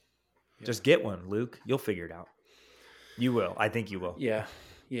 But just get one, Luke. You'll figure it out. You will. I think you will. Yeah.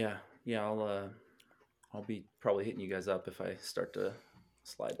 I'll be probably hitting you guys up if I start to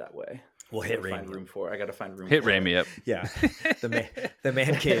slide that way. We'll I hit gotta find Raimi. room for. I got to find room. Hit for it. Raimi up. Yeah. The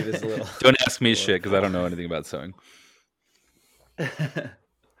man cave is a little. Don't ask me shit because I don't know anything about sewing.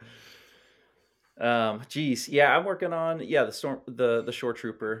 Geez, yeah, I'm working on the Shore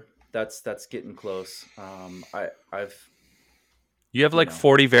Trooper. That's getting close. You have like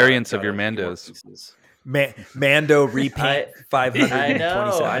 40 variants of your got a few more Mandos. pieces. Mando repaint 527.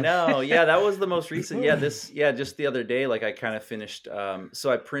 I know. Yeah, that was the most recent. Just the other day, like I kind of finished.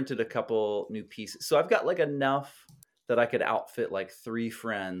 So I printed a couple new pieces. So I've got like enough that I could outfit like 3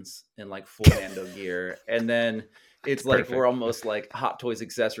 friends in like full Mando gear, and then it's like we're almost like Hot Toys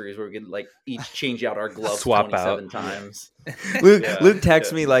accessories where we can like each change out our gloves Swap 27 out. times. Luke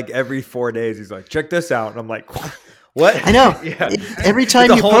texts me like every 4 days. He's like, check this out, and I'm like, what? I know. Every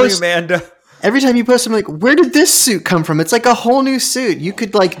time you post, Mando. Every time you post, I'm like, where did this suit come from? It's like a whole new suit. You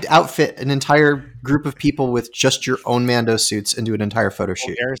could like outfit an entire group of people with just your own Mando suits and do an entire photo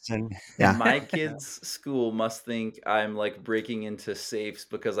shoot. Yeah. My kids' school must think I'm like breaking into safes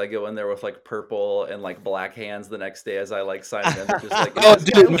because I go in there with like purple and like black hands the next day as I like sign them. Just like, Oh,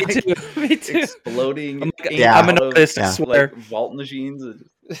 dude, me too. Me too. Exploding. I'm an artist, I swear. Like vault machines.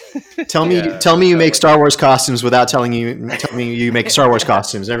 Tell me you make Star Wars costumes without telling me you make Star Wars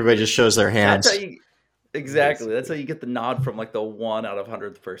costumes. Everybody just shows their hands. Exactly. That's how you get the nod from like the 1 out of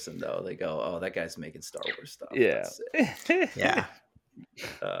 100th person, though. They go, "Oh, that guy's making Star Wars stuff." Yeah.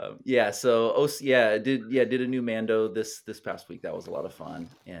 Yeah. So, did a new Mando this past week. That was a lot of fun,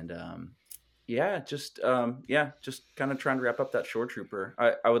 and just kind of trying to wrap up that Shore Trooper.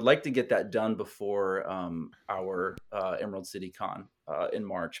 I would like to get that done before our Emerald City Con in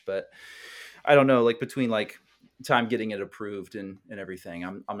March, but I don't know. Like between like time getting it approved and everything,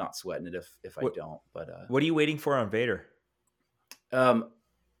 I'm not sweating it if I don't. But what are you waiting for on Vader?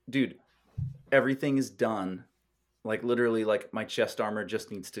 Dude, everything is done. Like literally, like my chest armor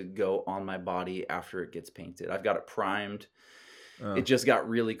just needs to go on my body after it gets painted. I've got it primed. It just got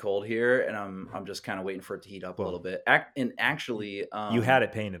really cold here, and I'm just kind of waiting for it to heat up a little bit. And actually, you had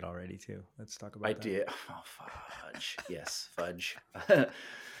it painted already too. Let's talk about that. I did. Oh, fudge. Yes, fudge.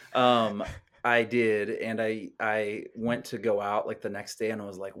 I did, and I went to go out like the next day, and I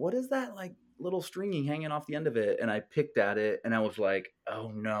was like, "What is that like little stringing hanging off the end of it?" And I picked at it, and I was like,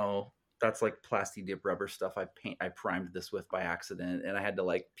 "Oh no, that's like plasti dip rubber stuff I primed this with by accident," and I had to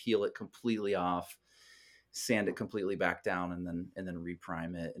like peel it completely off, sand it completely back down, and then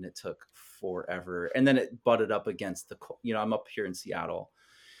reprime it, and it took forever. And then it butted up against I'm up here in Seattle.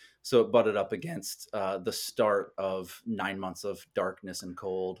 So it butted up against the start of 9 months of darkness and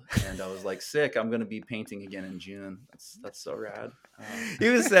cold, and I was like, "Sick! I'm going to be painting again in June." That's so rad. He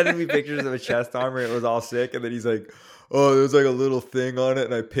was sending me pictures of a chest armor. It was all sick, and then he's like, "Oh, there's like a little thing on it,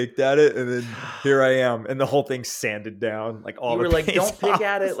 and I picked at it, and then here I am, and the whole thing's sanded down, like all." You were like, "Don't pick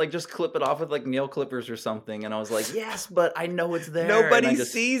at it, like just clip it off with like nail clippers or something." And I was like, "Yes, but I know it's there. Nobody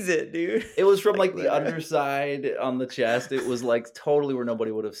sees it, dude." It was from like the underside on the chest. It was like totally where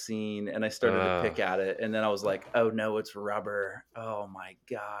nobody would have seen. And I started to pick at it, and then I was like, "Oh no, it's rubber! Oh my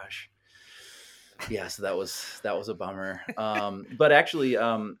gosh!" Yeah, so that was a bummer. But actually,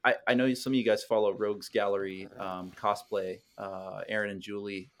 I know some of you guys follow Rogues Gallery cosplay. Aaron and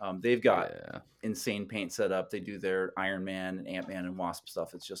Julie, they've got insane paint set up. They do their Iron Man and Ant-Man and Wasp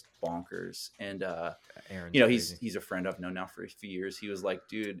stuff. It's just bonkers. And Aaron's he's a friend I've known now for a few years. He was like,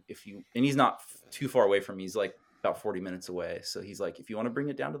 "Dude, and he's not too far away from me. He's like about 40 minutes away. So he's like, if you want to bring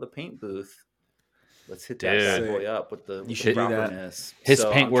it down to the paint booth, let's hit that bad boy up with the properness." His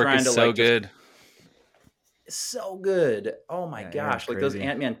paint work is so good. So good. Oh my gosh. Like those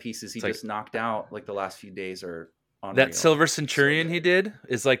Ant-Man pieces he just knocked out like the last few days are unreal. That Silver Centurion he did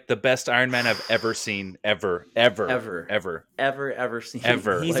is like the best Iron Man I've ever seen. Ever seen.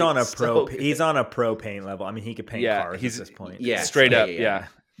 Ever. He's on a pro he's on a pro paint level. I mean, he could paint cars at this point. Yeah. Straight up. Yeah.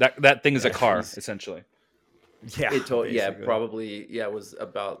 That thing is a car, essentially. Yeah. Probably it was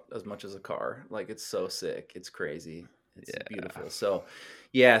about as much as a car. Like it's so sick. It's crazy. It's beautiful. So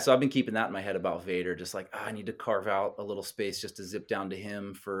I've been keeping that in my head about Vader. Just like, I need to carve out a little space just to zip down to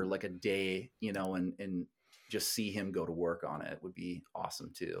him for like a day, and just see him go to work on it would be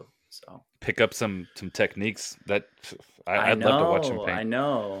awesome too. So pick up some techniques that I'd love to watch him paint. I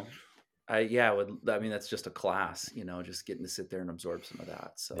know. That's just a class, just getting to sit there and absorb some of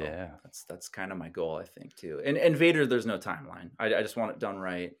that. So that's kind of my goal, I think too. And Vader, there's no timeline. I just want it done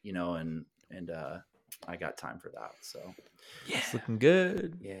right, and I got time for that. So it's looking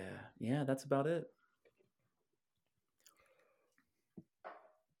good. Yeah, that's about it.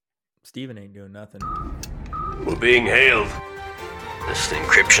 Steven ain't doing nothing. We're being hailed. This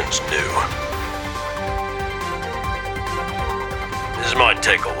encryption's new. This might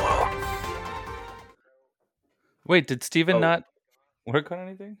take a while. Wait, did Steven not work on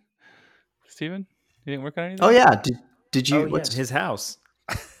anything? Steven? You didn't work on anything? Oh yeah. Did you? What's his house?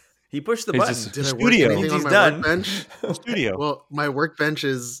 He pushed the button. Did I work Studio. anything on He's my done. workbench? Studio. Well, my workbench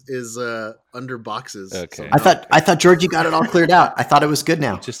is under boxes. Okay. I thought George, you got it all cleared out. I thought it was good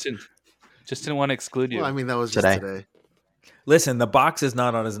now. Just in. Just didn't want to exclude you. Well, I mean, that was just today. Listen, the box is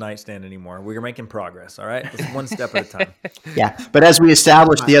not on his nightstand anymore. We're making progress, all right? It's one step at a time. Yeah, but as we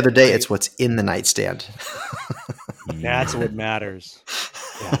established the other day, it's what's in the nightstand. That's what matters.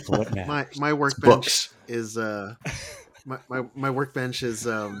 That's what matters. My workbench is my workbench is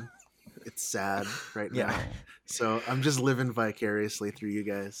it's sad right now. So I'm just living vicariously through you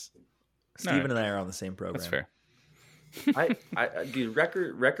guys. Steven and I are on the same program. That's fair. Dude,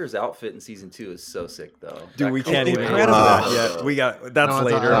 Wrecker's outfit in season 2 is so sick, though. Dude, we can't even get into that yet. We got that's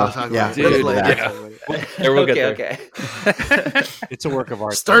later. We'll get there. Okay. It's a work of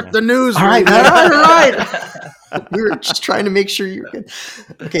art. Start the news. All right. We were just trying to make sure you're good.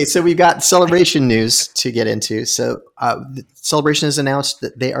 Okay, so we've got Celebration news to get into. So Celebration has announced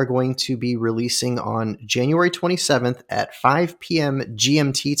that they are going to be releasing on January 27th at 5 p.m.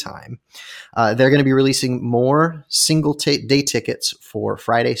 GMT time. They're going to be releasing more single day tickets for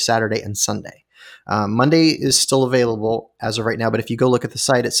Friday, Saturday, and Sunday. Monday is still available as of right now, but if you go look at the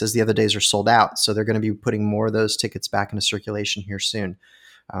site, it says the other days are sold out. So they're going to be putting more of those tickets back into circulation here soon.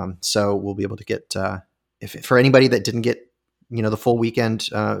 So we'll be able to get, for anybody that didn't get, the full weekend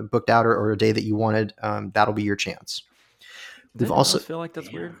booked out or a day that you wanted, that'll be your chance. We've also feel like that's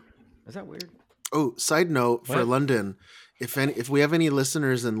weird. Is that weird? Oh, side note for London, if we have any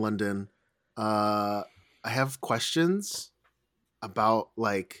listeners in London, I have questions about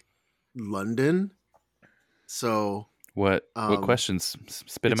like London. So what questions?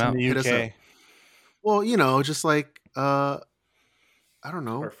 Spit them out. Hit us up. Well, just like I don't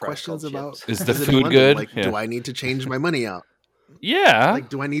know, questions about is the food good? Like, do I need to change my money out? Yeah. Like,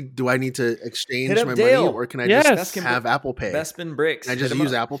 do I need to exchange my Dale. money, or can I just have Apple Pay? Bespin Bricks. Can I just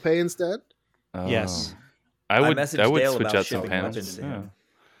use Apple Pay instead? Yes. I would Dale switch out some panels. Yeah.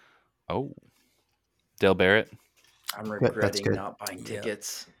 Oh, Dale Barrett. I'm regretting not buying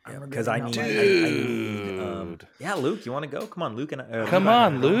tickets. Because I need. Yeah, Luke, you want to go? Come on, Luke. Come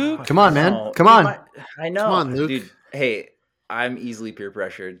on, Luke. Come on, man. Come on. I know. Come on, Luke. Dude, hey, I'm easily peer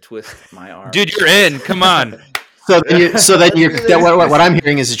pressured. Twist my arm. Dude, you're in. Come on. So then what I'm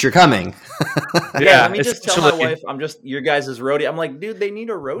hearing is that you're coming. Yeah, let me just tell my wife I'm just your guys' roadie. I'm like, dude, they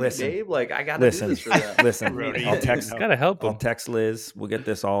need a roadie, Dave. Like, I gotta do this for them. Listen, I'll text. Gotta help them. I'll text Liz. We'll get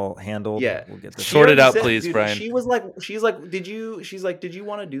this all handled. Yeah, we'll get this sorted out, please, dude, Brian. She's like, did you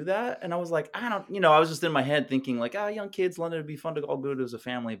want to do that? And I was like, I don't. I was just in my head thinking like, young kids, London would be fun to all go to as a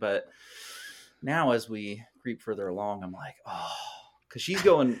family. But now as we creep further along, I'm like, because she's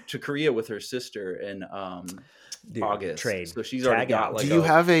going to Korea with her sister in August. Trade. So she's already got like. Do you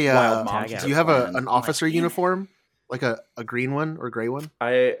have an officer uniform, like a green one or gray one?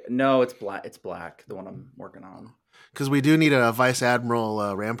 No, it's black. It's black. The one I'm working on. Because we do need a Vice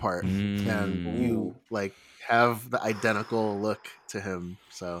Admiral Rampart, and you like have the identical look to him.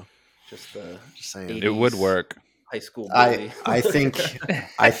 So just saying, it would work. High school. I think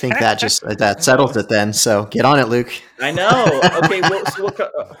that settles it then. So get on it, Luke. I know. Okay.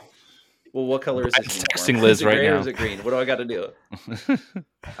 What color is this? I'm texting Liz right now. Or is it green? What do I got to do?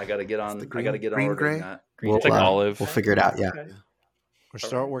 I got to get on. I got to get on. Green gray. It's like olive. We'll figure it out. Yeah. Okay. Or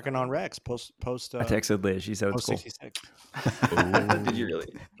start working on Rex. Post. I texted Liz. She said it's cool. 66. Did you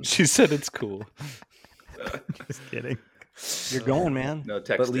really? She said it's cool. Just kidding. You're going, man. No,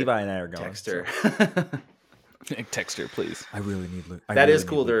 text. But Levi and I are going. Text her. Text her, please. I really need Luke. That is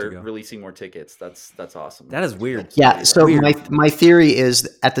cool. They're releasing more tickets. That's awesome. That is weird. Yeah. So my theory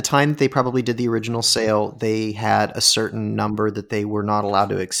is at the time that they probably did the original sale, they had a certain number that they were not allowed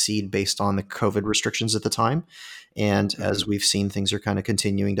to exceed based on the COVID restrictions at the time. And as we've seen, things are kind of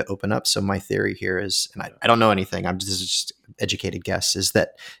continuing to open up. So my theory here is, and I don't know anything. This is just educated guess, is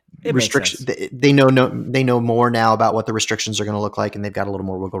that restrictions. They know more now about what the restrictions are going to look like, and they've got a little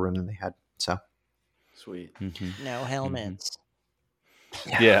more wiggle room than they had. So. Sweet. Mm-hmm. No helmets.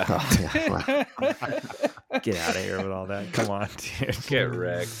 Yeah. Get out of here with all that. Come on, dude. Get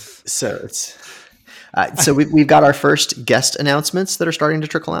wrecked. So it's so we've got our first guest announcements that are starting to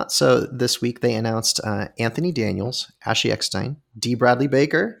trickle out. So this week they announced Anthony Daniels, Ashley Eckstein, D. Bradley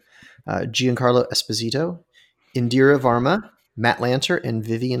Baker, Giancarlo Esposito, Indira Varma, Matt Lanter, and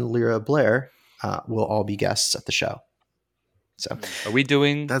Vivian Lyra Blair will all be guests at the show. So are we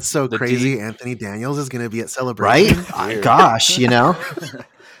doing? That's so crazy. Anthony Daniels is going to be at Celebration, right? Gosh,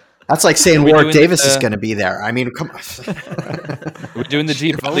 that's like saying Warwick Davis is going to be there. I mean, come on. We're doing the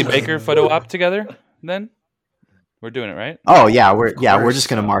G. Bradley Baker photo op together. Then we're doing it, right? Oh yeah, we're just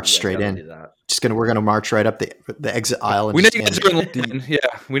going to march straight in. We're going to march right up the exit aisle. And we know you guys are in line. Yeah,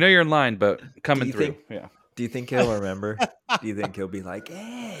 we know you're in line, but coming through. Yeah. Do you think he'll remember? Do you think he'll be like,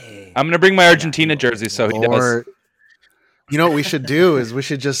 "Hey"? I'm going to bring my Argentina jersey, so he does. You know what we should do is we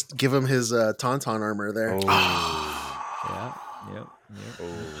should just give him his Tauntaun armor there. Yeah. Yep.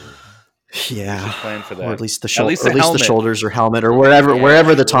 Yeah, plan for that. or at least the helmet. shoulders or helmet or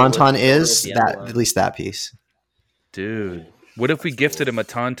wherever the Tauntaun with is. the That emblem. at least that piece. Dude, what if we gifted him a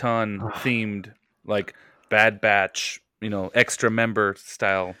Tauntaun themed, like Bad Batch, extra member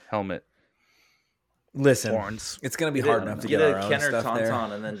style helmet? Listen, Horns. it's gonna be hard enough to get a our own Kenner stuff there.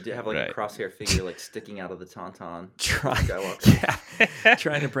 Tauntaun and then have like Right. a Crosshair figure like sticking out of the Tauntaun.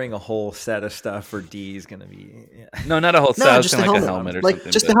 Trying to bring a whole set of stuff for D is gonna be. Yeah. No, not a whole set. No, It's just the kinda like helmet. a helmet or like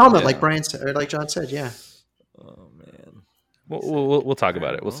something. just the but, helmet, yeah. like Brian said, or like John said. Yeah. Oh man. We'll talk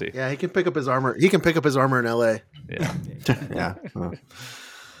about it. We'll see. Yeah, he can pick up his armor. He can pick up his armor in L.A. Yeah, Yeah. Well,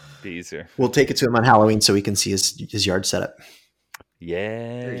 be easier. we'll take it to him on Halloween so we can see his yard setup.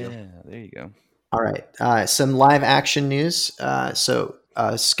 Yeah, there you go. All right. Some live action news. So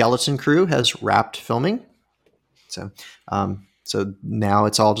Skeleton Crew has wrapped filming. So now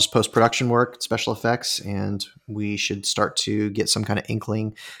it's all just post-production work, special effects, and we should start to get some kind of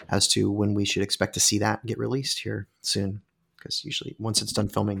inkling as to when we should expect to see that get released here soon. Because usually once it's done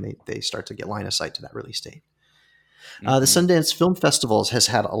filming, they start to get line of sight to that release date. The Sundance Film Festivals has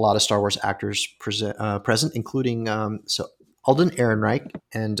had a lot of Star Wars actors present, including Alden Ehrenreich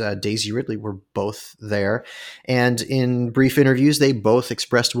and Daisy Ridley were both there. And in brief interviews, they both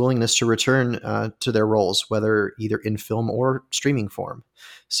expressed willingness to return to their roles, whether either in film or streaming form.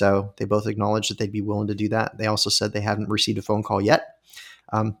 So they both acknowledged that they'd be willing to do that. They also said they haven't received a phone call yet.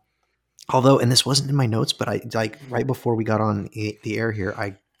 Although, and this wasn't in my notes, but I right before we got on the air here,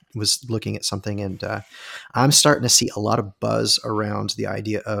 I was looking at something, and I'm starting to see a lot of buzz around the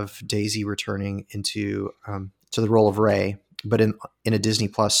idea of Daisy returning into to the role of Rey, but in a Disney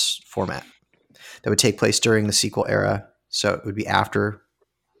Plus format that would take place during the sequel era. So it would be after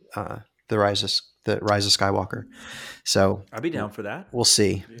the Rise of Skywalker. So I'd be down for that. we'll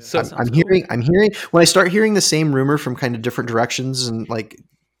see. So I'm hearing when I start hearing the same rumor from kind of different directions, and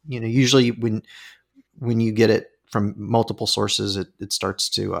usually when you get it from multiple sources, it starts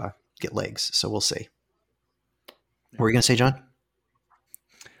to get legs. So we'll see. What were you going to say, John?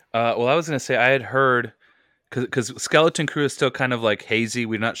 Well, I was going to say I had heard because Skeleton Crew is still kind of like hazy.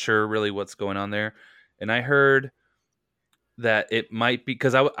 We're not sure really what's going on there, and I heard that it might be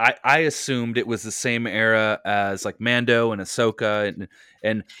because I assumed it was the same era as like Mando and Ahsoka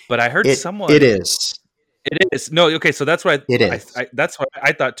but I heard someone it is. It is. No, okay, so that's why It is. that's what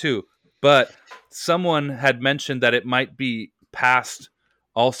I thought too. But someone had mentioned that it might be past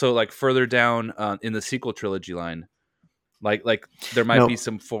also like further down in the sequel trilogy line. Like there might be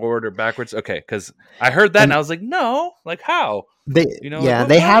some forward or backwards. Okay, because I heard that and I was like, no, like how? They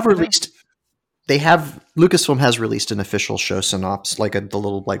have released. They have Lucasfilm has released an official show synopsis, like the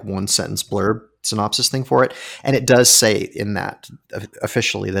little like 1-sentence blurb synopsis thing for it, and it does say in that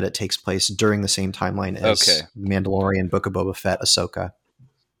officially that it takes place during the same timeline as Mandalorian, Book of Boba Fett, Ahsoka.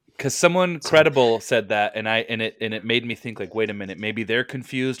 Because someone credible said that, and it made me think like, wait a minute, maybe they're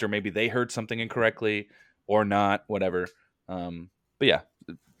confused, or maybe they heard something incorrectly, or not, whatever. But yeah,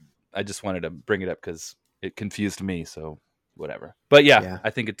 I just wanted to bring it up because it confused me. So whatever. But yeah, I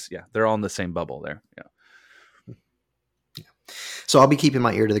think they're all in the same bubble there. Yeah. So I'll be keeping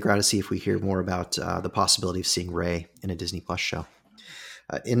my ear to the ground to see if we hear more about the possibility of seeing Rey in a Disney Plus show.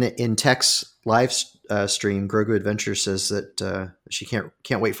 In Tech's live stream, Grogu Adventure says that she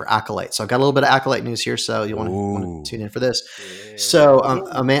can't wait for Acolyte. So I've got a little bit of Acolyte news here, so you want to tune in for this. Yeah. So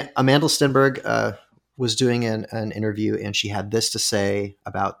Amanda Stenberg was doing an interview, and she had this to say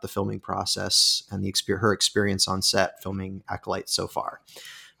about the filming process and her experience on set filming Acolyte so far.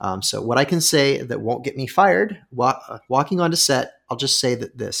 So what I can say that won't get me fired, walking onto set, I'll just say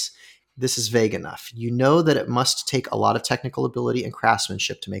that this is vague enough. You know that it must take a lot of technical ability and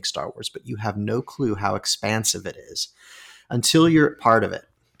craftsmanship to make Star Wars, but you have no clue how expansive it is until you're part of it.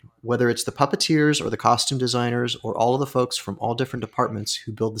 Whether it's the puppeteers or the costume designers or all of the folks from all different departments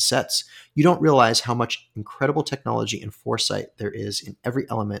who build the sets, you don't realize how much incredible technology and foresight there is in every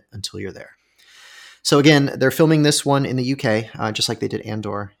element until you're there. So again, they're filming this one in the UK, just like they did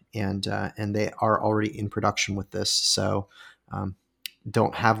Andor, and they are already in production with this. So we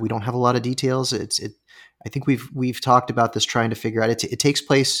don't have a lot of details. I think we've talked about this, trying to figure out. It takes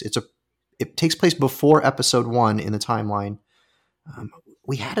place before Episode 1 in the timeline.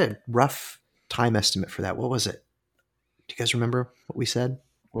 We had a rough time estimate for that. What was it? Do you guys remember what we said?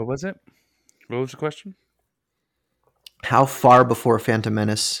 What was it? What was the question? How far before Phantom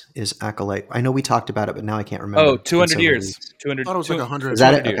Menace is Acolyte? I know we talked about it, but now I can't remember. 200 years. 200. I thought it was like 100. Is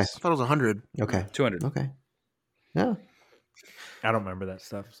that it? Okay. Okay. I thought it was 100. Okay. 200. Okay. Yeah. I don't remember that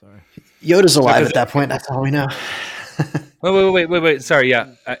stuff. Sorry. Yoda's alive at that point. That's all we know. Wait. Sorry,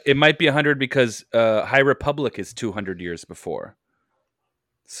 yeah, it might be 100 because High Republic is 200 years before.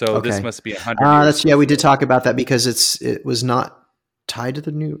 So this Okay. must be 100 years. That's we did talk about that because it was not tied to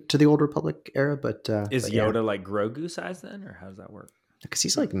the Old Republic era, but Is but yeah. Yoda like Grogu size then, or how does that work? Because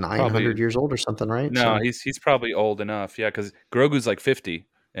he's like 900 years old or something, right? No, So, he's probably old enough. Yeah, because Grogu's like 50,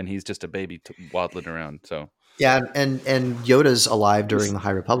 and he's just a baby waddling around. So yeah, and Yoda's alive during the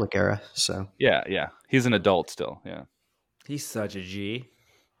High Republic era. So yeah, he's an adult still. Yeah, He's such a G.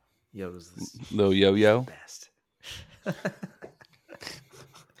 Yoda's little yo-yo. best.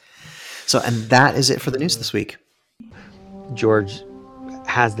 So, and that is it for the news this week. George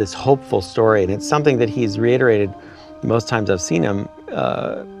has this hopeful story, and it's something that he's reiterated most times I've seen him,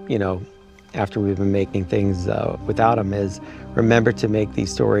 after we've been making things without him, is remember to make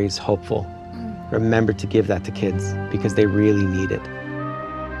these stories hopeful. Remember to give that to kids because they really need it.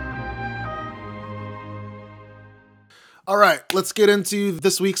 All right, let's get into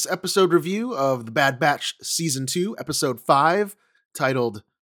this week's episode review of The Bad Batch Season 2, Episode 5, titled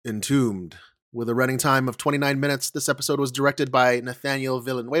Entombed. With a running time of 29 minutes, this episode was directed by Nathaniel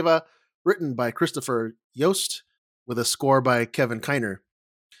Villanueva, written by Christopher Yost, with a score by Kevin Kiner.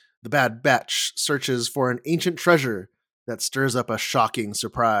 The Bad Batch searches for an ancient treasure that stirs up a shocking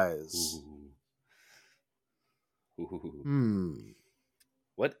surprise.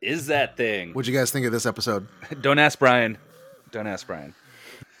 What is that thing? What'd you guys think of this episode? Don't ask Brian.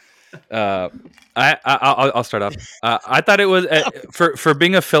 I'll start off. I thought it was for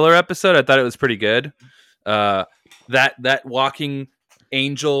being a filler episode. I thought it was pretty good. That walking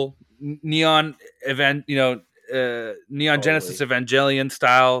angel neon event, neon Genesis Evangelion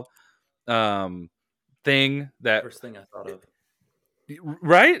style thing. That First thing I thought of.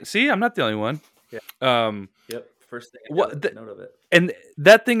 Right? See, I'm not the only one. Yeah. Yep. First thing I note of it. And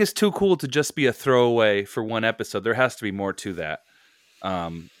that thing is too cool to just be a throwaway for one episode. There has to be more to that.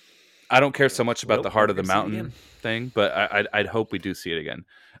 I don't care so much about the Heart of the Mountain thing, but I'd hope we do see it again.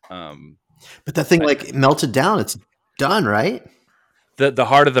 But that thing melted down. It's done, right? The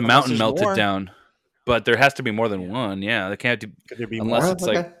Heart of the Mountain melted down, but there has to be more than one. Yeah, they can't do. Could there be unless more? it's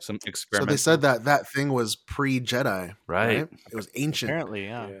like some experiment. So they said that thing was pre-Jedi, right? It was ancient. Apparently,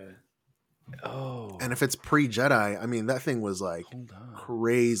 yeah. Oh, and if it's pre-Jedi, I mean that thing was like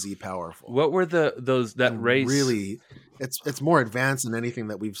crazy powerful. What were that race? Really, it's more advanced than anything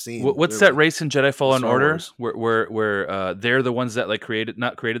that we've seen. What's that race in Jedi Fallen Order where they're the ones that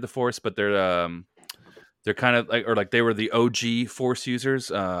not created the Force, but they're kind of like they were the OG Force users.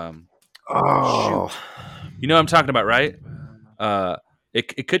 You know what I'm talking about, right?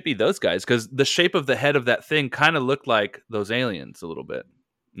 It could be those guys because the shape of the head of that thing kind of looked like those aliens a little bit.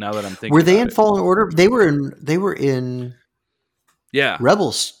 Now that I'm thinking, were they in Fallen Order? They were in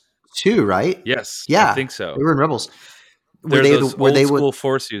Rebels too, right? Yes, yeah, I think so. They were in Rebels. Were they old school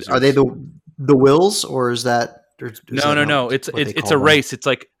Force users? Are they the Wills, or is that? No. It's a race. It's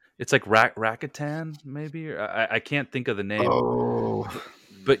like Rakatan, maybe. Or I can't think of the name. Oh.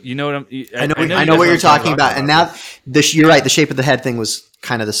 But you know what I know what you're talking about. And now you're right. The shape of the head thing was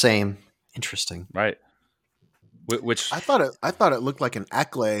kind of the same. Interesting, right? Which I thought it looked like an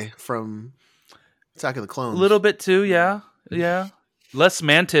Acklay from Attack of the Clones. A little bit too, yeah. Less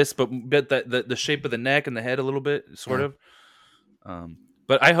Mantis, but the shape of the neck and the head a little bit, sort of.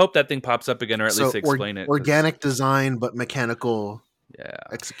 But I hope that thing pops up again, or at least explain it. Organic design, but mechanical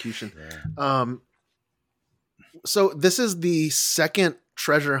execution. Yeah. So this is the second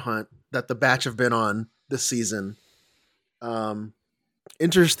treasure hunt that the Batch have been on this season.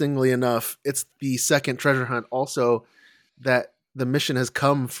 Interestingly enough, it's the second treasure hunt also that the mission has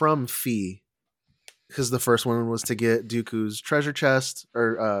come from Fee, because the first one was to get Dooku's treasure chest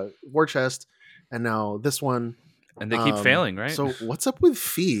or war chest, and now this one. And they keep failing, right? So what's up with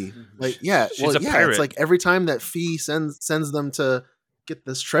Fee? Like, she's a pirate. It's like every time that Fee sends them to get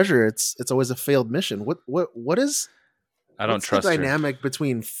this treasure, it's always a failed mission. What is? I don't trust the dynamic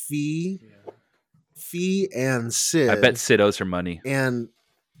between Fee and Sid. I bet Sid owes her money. And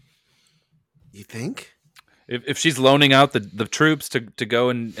you think if she's loaning out the troops to go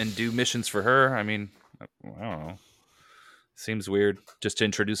and do missions for her, I mean, I don't know. Seems weird just to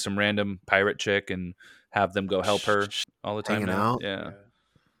introduce some random pirate chick and have them go help her all the time now. Out. Yeah.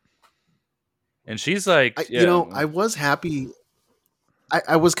 And she's like, I was happy.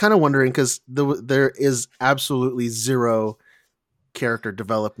 I was kind of wondering because there is absolutely zero character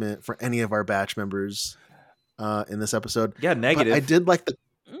development for any of our batch members in this episode. Yeah, negative. But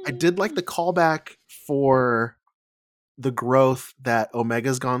I did like the callback for the growth that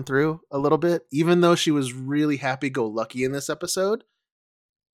Omega's gone through a little bit, even though she was really happy-go-lucky in this episode.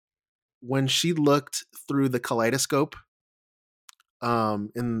 when she looked through the kaleidoscope,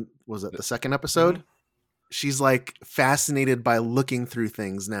 was it the second episode? Mm-hmm. She's like fascinated by looking through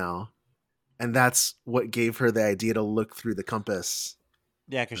things now. And that's what gave her the idea to look through the compass.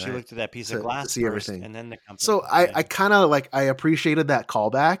 Yeah, because she looked at that piece of To glass see first, everything. and then the compass. So I kind of like, I appreciated that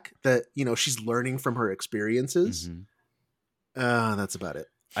callback that, she's learning from her experiences. That's about it.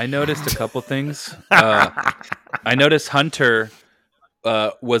 I noticed a couple things. I noticed Hunter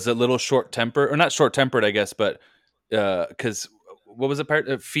was a little short-tempered, or not short-tempered, I guess, but because what was the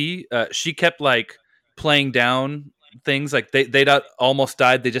part? Fee, she kept like playing down things, like they almost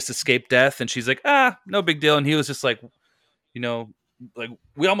died, they just escaped death, and she's like, no big deal, and he was just like, like,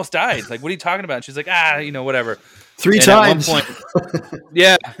 we almost died. Like, what are you talking about? And she's like, whatever. 3 and times. At one point,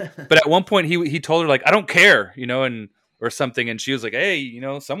 yeah, but at one point he told her like, I don't care, and or something, and she was like, hey,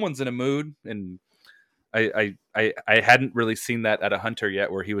 someone's in a mood, and I hadn't really seen that at a Hunter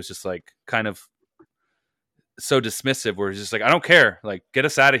yet, where he was just like kind of so dismissive, where he's just like, I don't care, like, get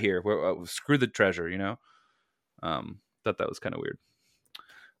us out of here. Screw the treasure, thought that was kind of weird.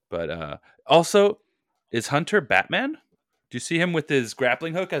 But also, is Hunter Batman? Do you see him with his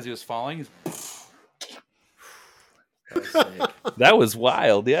grappling hook as he was falling? That was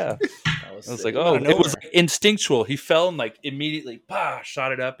wild, yeah. I was like, oh, it was like instinctual. He fell and like immediately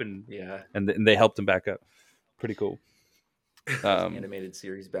shot it up, and and they helped him back up. Pretty cool. Animated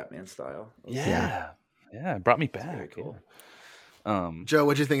series Batman style. Yeah, it brought me back. Very cool. Joe,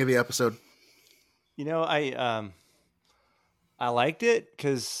 what'd you think of the episode? I liked it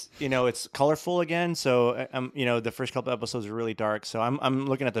because it's colorful again. So the first couple episodes are really dark. So I'm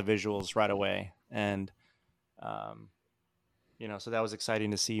looking at the visuals right away, and so that was exciting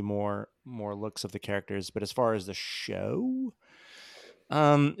to see more looks of the characters. But as far as the show,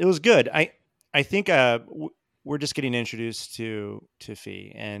 it was good. I think we're just getting introduced to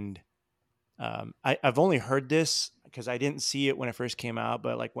Fee, and I've only heard this because I didn't see it when it first came out.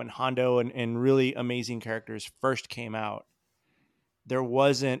 But like when Hondo and really amazing characters first came out, there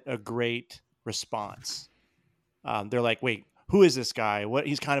wasn't a great response. They're like, wait, who is this guy? What?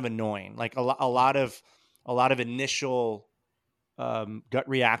 He's kind of annoying. Like a lot of initial gut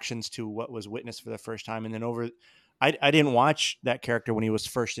reactions to what was witnessed for the first time. And then I didn't watch that character when he was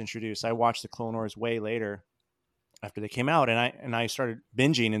first introduced. I watched the Clone Wars way later after they came out, and I started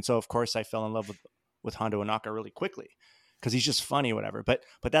binging. And so of course I fell in love with Hondo Ohnaka really quickly because he's just funny, whatever. But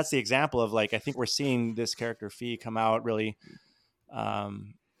that's the example of like, I think we're seeing this character Fee come out really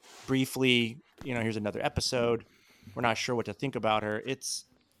briefly. Here's another episode. We're not sure what to think about her. It's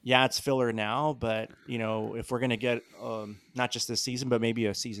filler now, but if we're going to get not just this season, but maybe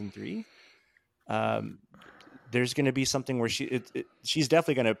a season 3, there's going to be something where she's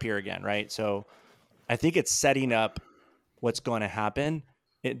definitely going to appear again. Right. So I think it's setting up what's going to happen.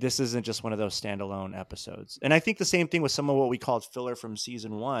 This isn't just one of those standalone episodes. And I think the same thing with some of what we called filler from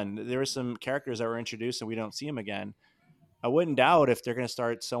season 1. There are some characters that were introduced and we don't see them again. I wouldn't doubt if they're going to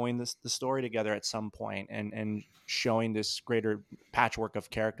start sewing the story together at some point and showing this greater patchwork of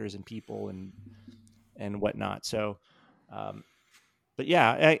characters and people and whatnot. So, but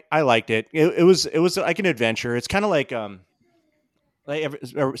yeah, I liked it. It was like an adventure. It's kind of like somebody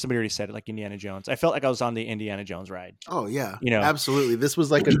already said it, like Indiana Jones. I felt like I was on the Indiana Jones ride. Oh yeah, absolutely. This was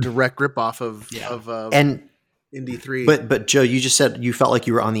like a direct ripoff of and Indy 3. But Joe, you just said you felt like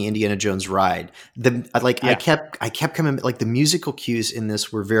you were on the Indiana Jones ride. I kept coming, like the musical cues in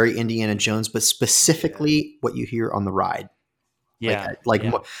this were very Indiana Jones, but specifically what you hear on the ride. Yeah.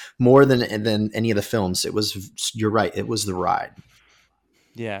 More than any of the films. You're right. It was the ride.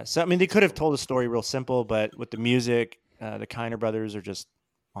 Yeah. So, I mean, they could have told the story real simple, but with the music, the Kiner brothers are just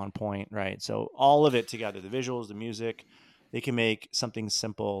on point. Right. So all of it together, the visuals, the music, they can make something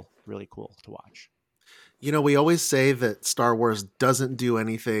simple really cool to watch. We always say that Star Wars doesn't do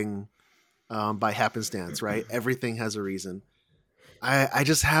anything by happenstance, right? Everything has a reason. I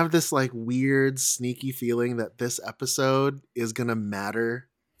just have this like weird, sneaky feeling that this episode is going to matter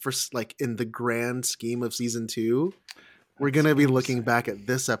for like in the grand scheme of season 2. We're going to be looking back at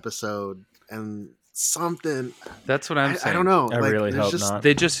this episode and something. That's what I'm saying. I don't know. I really hope not.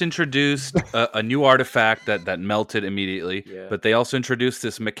 They just introduced a new artifact that melted immediately, but they also introduced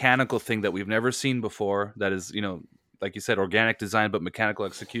this mechanical thing that we've never seen before. That is, like you said, organic design, but mechanical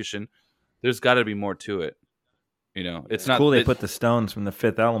execution. There's got to be more to it. It's not cool. They put the stones from the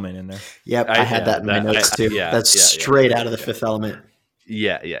Fifth Element in there. Yep, I had that in my notes too. That's straight out of the Fifth Element.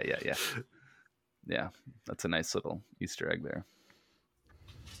 Yeah. That's a nice little Easter egg there.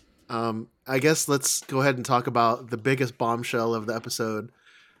 I guess let's go ahead and talk about the biggest bombshell of the episode.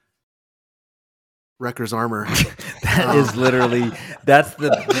 Wrecker's armor. That is literally, that's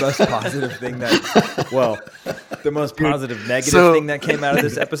the most positive thing the most positive negative thing that came out of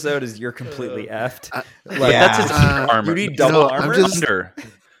this episode is you're completely effed. That's his armor. You need double armor? Under.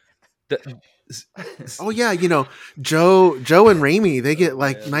 Oh yeah, Joe and Raimi, they get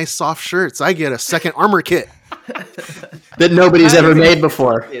like nice soft shirts. I get a second armor kit that nobody's ever made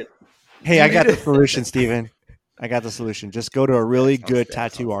before. Hey, I got the solution, Steven. I got the solution. Just go to a really good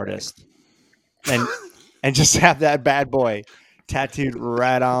tattoo artist and just have that bad boy tattooed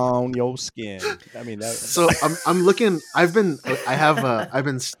right on your skin. I mean, so I'm looking. I've been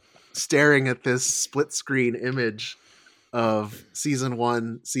staring at this split screen image of season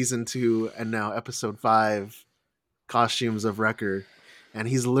 1, season 2, and now episode 5 costumes of Wrecker, and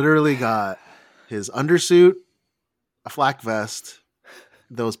he's literally got his undersuit, a flak vest,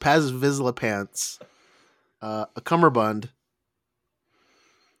 those Paz Vizsla pants, a cummerbund,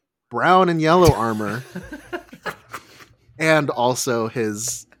 brown and yellow armor, and also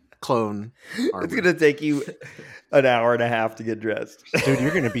his clone armor. It's gonna take you an hour and a half to get dressed, dude.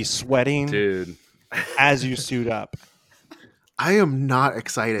 You're gonna be sweating, as you suit up. I am not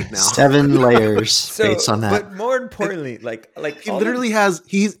excited now. 7 layers based on that. But more importantly, like he literally has.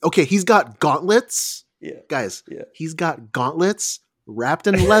 He's got gauntlets. Yeah, guys. Yeah. He's got gauntlets wrapped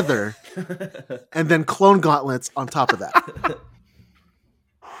in leather, and then clone gauntlets on top of that.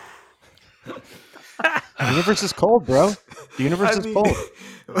 The universe is cold, bro. The universe is cold.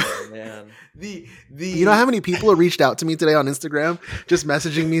 Oh, man. You know how many people have reached out to me today on Instagram, just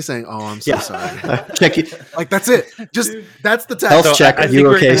messaging me saying, "Oh, I'm so sorry." Check it. Like that's it. Just that's the text. Health check. Are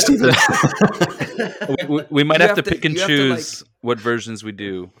you okay, Steven? we might have to pick and choose what versions we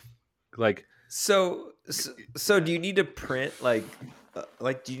do. Like so do you need to print do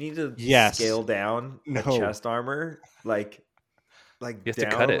you need to scale down the chest armor like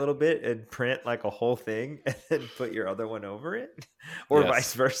down a little bit and print like a whole thing and then put your other one over it, or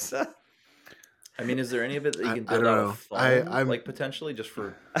vice versa? I mean, is there any of it that you can build out of foam, like potentially just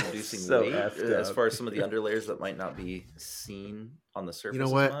for reducing weight, as far as some of the underlayers that might not be seen on the surface? You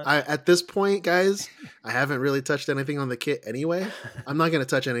know what? At this point, guys, I haven't really touched anything on the kit anyway. I'm not going to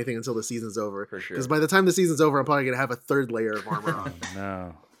touch anything until the season's over. For sure. Because by the time the season's over, I'm probably going to have a 3rd layer of armor on.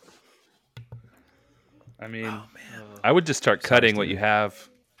 No. I mean, I would just start cutting what you have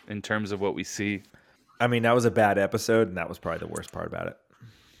in terms of what we see. I mean, that was a bad episode, and that was probably the worst part about it.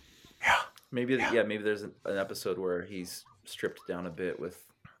 Maybe there's an episode where he's stripped down a bit with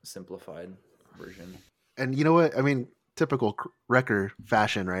a simplified version. And you know what? I mean, typical Wrecker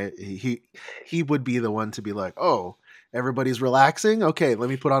fashion, right? He would be the one to be like, "Oh, everybody's relaxing. Okay, let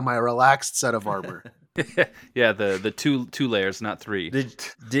me put on my relaxed set of armor." Yeah, the two layers, not 3.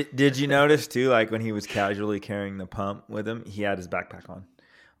 Did you notice too? Like when he was casually carrying the pump with him, he had his backpack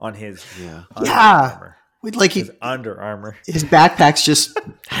on his armor. Like his Under Armour. His backpack's just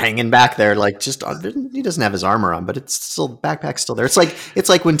hanging back there, like he doesn't have his armor on, but it's still backpack's still there. It's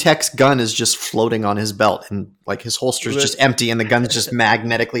like when Tech's gun is just floating on his belt, and like his holster's just empty, and the gun's just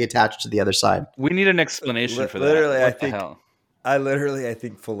magnetically attached to the other side. We need an explanation for that. Literally, I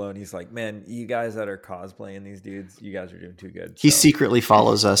think Filoni's like, man, you guys that are cosplaying these dudes, you guys are doing too good. He secretly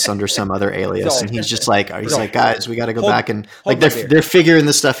follows us under some other alias, and he's just like, guys, we got to go back and like they're figuring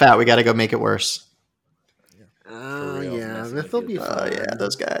this stuff out. We got to go make it worse. Oh yeah, this'll be fun. Oh yeah,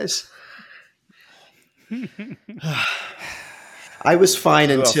 those guys. I was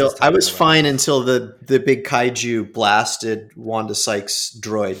fine until the big kaiju blasted Wanda Sykes'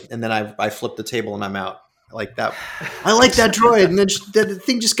 droid, and then I flipped the table and I'm out. Like that, I like that droid, and then the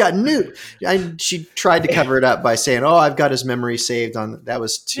thing just got nuked. She tried to cover it up by saying, "Oh, I've got his memory saved on." That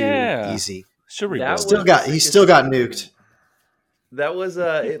was too easy. Sure, he still got nuked. That was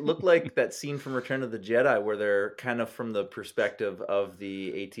it looked like that scene from Return of the Jedi where they're kind of from the perspective of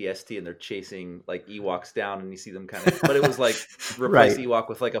the ATST and they're chasing like Ewoks down, and you see them kind of, but it was like replace Ewok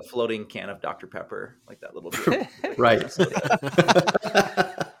with like a floating can of Dr. Pepper, like that little bit. Right.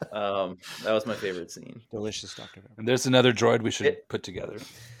 That was my favorite scene. Delicious Dr. Pepper. And there's another droid we should put together.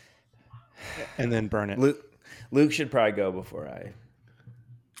 And then burn it. Luke should probably go before I.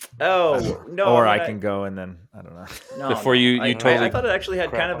 Oh no! Or I can go and then I don't know. No, before you totally. I thought it actually had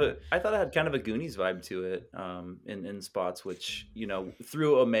kind of a Goonies vibe to it, in spots, which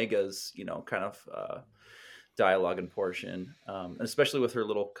through Omega's kind of dialogue and portion, and especially with her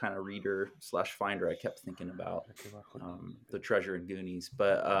little kind of reader / finder, I kept thinking about the treasure in Goonies.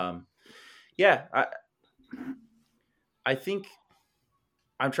 But I think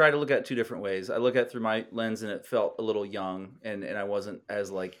I'm trying to look at it 2 different ways. I look at it through my lens, and it felt a little young, and I wasn't as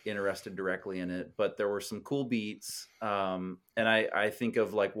like interested directly in it, but there were some cool beats. And I think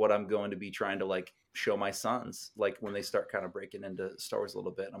of like what I'm going to be trying to like show my sons, like when they start kind of breaking into Star Wars a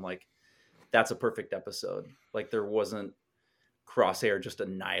little bit. I'm like, that's a perfect episode. Like there wasn't Crosshair just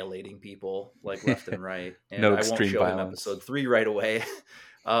annihilating people like left and right. And No I won't extreme show him violence. episode 3 right away.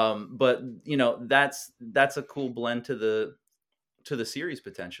 But you know, that's a cool blend to the series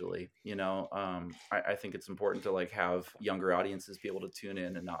potentially. You know, I think it's important to like have younger audiences be able to tune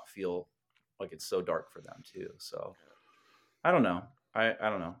in and not feel like it's so dark for them too. So I don't know. I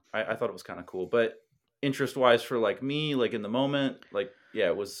don't know. I thought it was kind of cool, but interest wise for like me, like in the moment, like, yeah,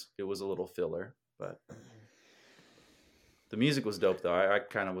 it was a little filler, but the music was dope though. I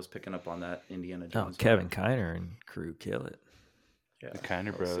kind of was picking up on that Indiana Jones. Kevin Kiner and crew kill it. Yeah, The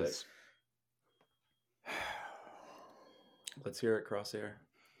Kiner Bros. Let's hear it, Crosshair.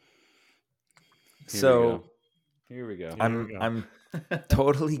 Here we go. I'm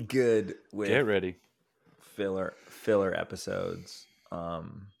totally good with Get ready. filler episodes.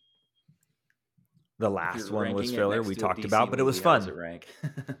 The last one was filler we talked about, but it was fun.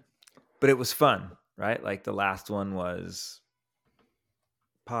 But it was fun, right? Like the last one was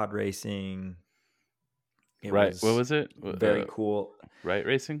pod racing. What was it? Very cool. Right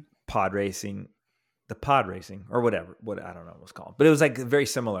racing? Pod racing. The pod racing or whatever. What I don't know what it was called. But it was like very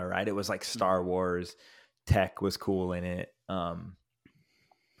similar, right? It was like Star Wars. Tech was cool in it.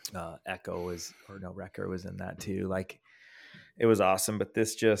 Wrecker was in that too. Like it was awesome. But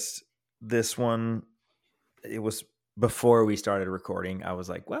this one, it was before we started recording. I was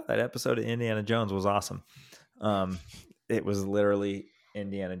like, wow, that episode of Indiana Jones was awesome. It was literally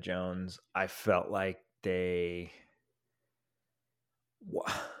Indiana Jones. I felt like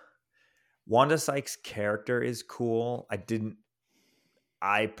Wanda Sykes' character is cool.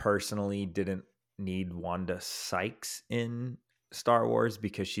 I personally didn't need Wanda Sykes in Star Wars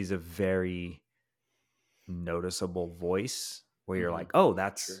because she's a very noticeable voice where you're like, oh,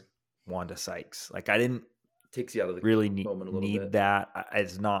 that's Wanda Sykes. Like I didn't takes you out of the really moment a little need bit. that.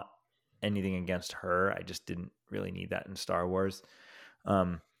 It's not anything against her. I just didn't really need that in Star Wars.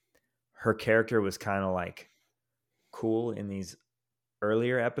 Her character was kind of like cool in these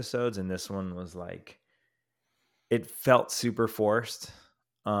earlier episodes, and this one was like, it felt super forced.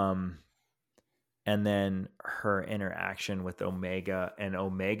 And then her interaction with Omega, and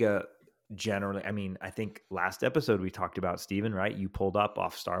Omega generally, I mean, I think last episode we talked about, Steven, right? You pulled up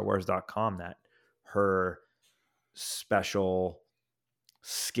off StarWars.com that her special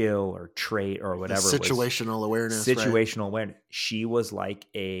skill or trait or whatever situational awareness. Awareness. She was like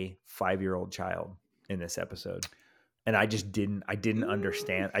a 5-year-old child in this episode. And I didn't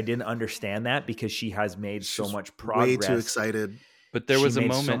understand. I didn't understand that because she has made so much progress. Way too excited. But there was a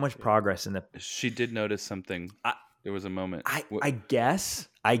moment. So much progress in the. She did notice something. There was a moment. I guess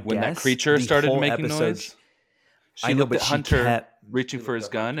when that creature started making noise. She looked at Hunter reaching for his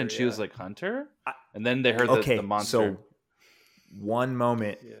gun, and she was like, "Hunter!" And then they heard the monster. So one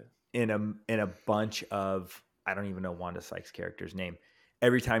moment in a bunch of, I don't even know Wanda Sykes' character's name.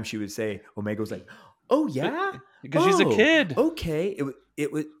 Every time she would say, Omega was like, "Oh yeah," because she's a kid. Okay,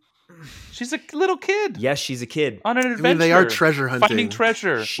 it was. She's a little kid. Yes, she's a kid on an adventure. I mean, they are treasure hunting, finding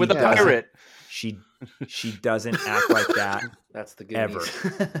treasure with a pirate. She doesn't act like that. That's the good ever.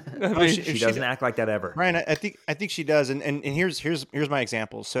 She doesn't act like that ever. Ryan, I think she does, and here's my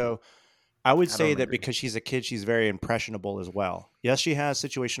example. So I would say that because she's a kid, she's very impressionable as well. Yes, she has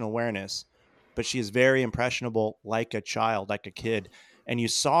situational awareness, but she is very impressionable, like a child, like a kid. And you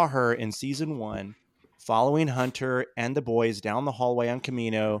saw her in season 1 following Hunter and the boys down the hallway on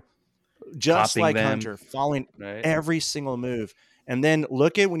Camino, just Copying like them. Hunter, following every single move. And then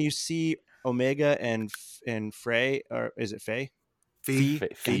look at when you see Omega and Frey, or is it Faye? Fee. God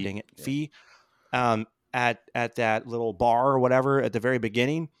dang it. Yeah. Fee. At that little bar or whatever at the very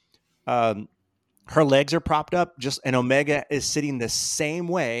beginning, her legs are propped up, and Omega is sitting the same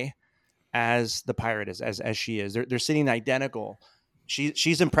way as the pirate is, as she is. They're sitting identical.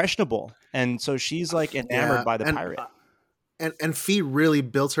 She's impressionable, and so she's like enamored by the pirate. And Fee really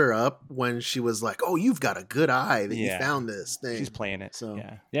built her up when she was like, "Oh, you've got a good eye that you found this thing." She's playing it. So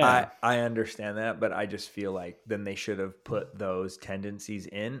I understand that, but I just feel like then they should have put those tendencies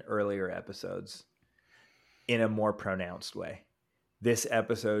in earlier episodes in a more pronounced way. This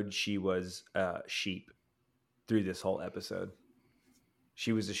episode, she was a sheep through this whole episode.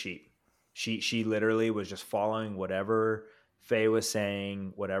 She was a sheep. She literally was just following whatever Faye was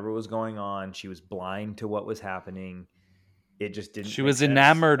saying, whatever was going on. She was blind to what was happening. It just didn't. She was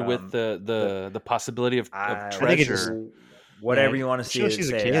enamored with the possibility of treasure. Whatever you want to see. She's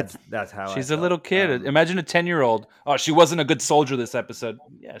a kid. That's how she's a little kid. Imagine a 10-year-old. Oh, she wasn't a good soldier this episode.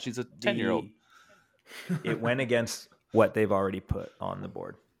 Yeah, she's a 10-year-old. It went against what they've already put on the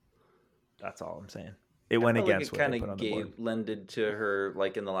board. That's all I'm saying. It went I felt against like what it they kind put on of the board. lended to her,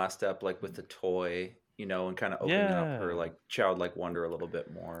 like in the last step, like with the toy, you know, and kind of opening up her Yeah. like childlike wonder a little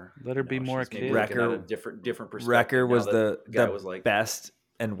bit more. Let her You be know, more she's maybe kid. looking at a Wrecker- different perspective. Wrecker now was that the guy was like, best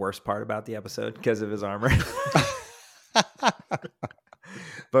and worst part about the episode because of his armor.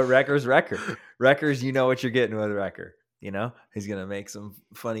 But Wrecker's Wrecker. Wrecker's, you know what you're getting with Wrecker. You know, he's gonna make some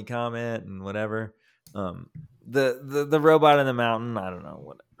funny comment and whatever. The robot in the mountain, I don't know,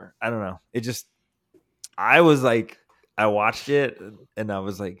 whatever. I don't know. It just, I was like, I watched it and I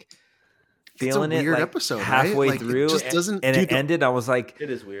was like feeling it's a weird it like episode, halfway right? Like, through, it just doesn't and do it ended. I was like, it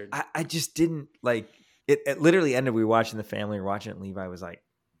is weird. I just didn't like it. It literally ended. We were watching the family, we were watching it, and Levi was like,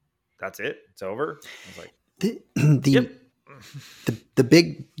 "That's it, it's over." I was like,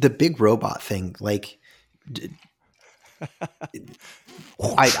 the big robot thing, like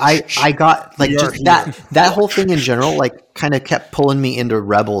I got like just that whole thing in general, like kind of kept pulling me into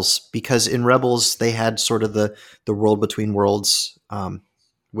Rebels, because in Rebels they had sort of the world between worlds,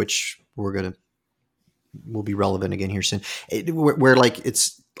 which will be relevant again here soon, where like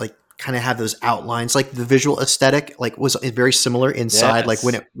it's like kind of have those outlines, like the visual aesthetic like was very similar inside. Like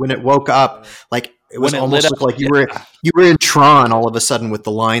when it woke up, like it was almost looked like you were in Tron all of a sudden, with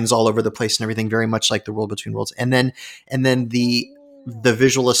the lines all over the place and everything, very much like the world between worlds. And then the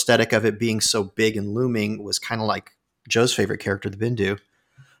visual aesthetic of it being so big and looming was kind of like Joe's favorite character, the Bindu,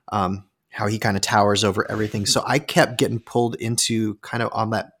 how he kind of towers over everything. So I kept getting pulled into kind of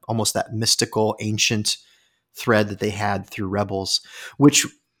on that, almost that mystical ancient thread that they had through Rebels, which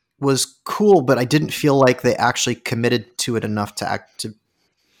was cool, but I didn't feel like they actually committed to it enough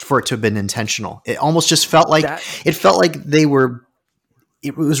for it to have been intentional. It almost just felt like it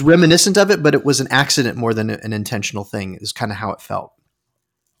was reminiscent of it, but it was an accident more than an intentional thing, is kind of how it felt.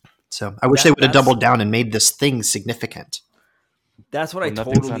 So I wish they would have doubled down and made this thing significant. That's what I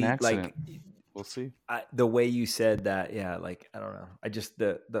nothing's totally on like. accident. We'll see. The way you said that, yeah, like I don't know. I just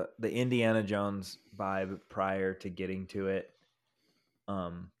the Indiana Jones vibe prior to getting to it.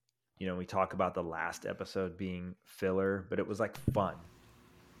 You know, we talk about the last episode being filler, but it was like fun.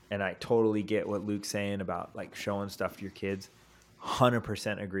 And I totally get what Luke's saying about like showing stuff to your kids.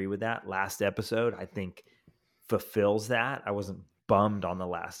 100% agree with that. Last episode, I think, fulfills that. I wasn't bummed on the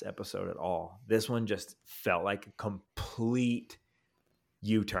last episode at all. This one just felt like a complete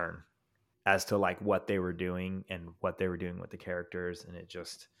U-turn as to like what they were doing and what they were doing with the characters. And it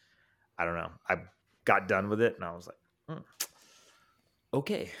just, I don't know. I got done with it and I was like,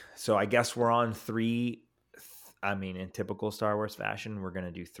 okay. So I guess we're on 3. I mean, in typical Star Wars fashion, we're going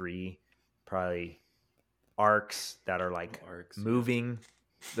to do 3 probably arcs that are like moving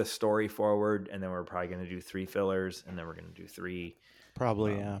the story forward. And then we're probably going to do 3 fillers. And then we're going to do 3.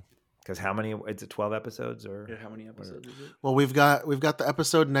 Probably, yeah. Because how many? Is it 12 episodes or? Yeah, how many episodes is it? Well, we've got the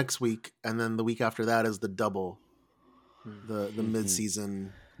episode next week, and then the week after that is the double, the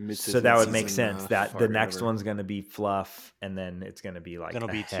mid-season. So that would make sense. That the next one's going to be fluff, and then it's going to be like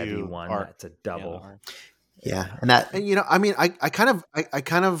a heavy one. It's a double. Yeah, and you know, I mean, I kind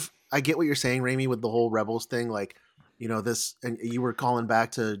of get what you're saying, Raimi, with the whole Rebels thing. Like, you know, this, and you were calling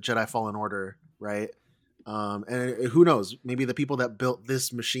back to Jedi Fallen Order, right? And who knows? Maybe the people that built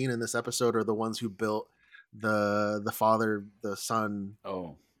this machine in this episode are the ones who built the father, the son,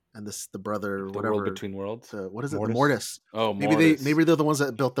 and the brother, the whatever. World Between Worlds. What is it? The Mortis. Oh, maybe they're the ones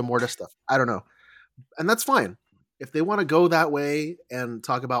that built the Mortis stuff. I don't know, and that's fine. If they want to go that way and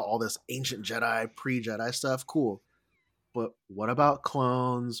talk about all this ancient Jedi, pre-Jedi stuff, cool. But what about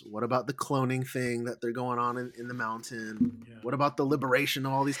clones? What about the cloning thing that they're going on in the mountain? Yeah. What about the liberation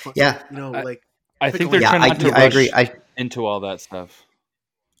of all these clones? Yeah. You know, I think they're trying not to rush into all that stuff.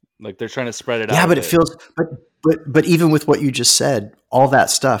 Like they're trying to spread it out. Yeah, but it feels, but even with what you just said, all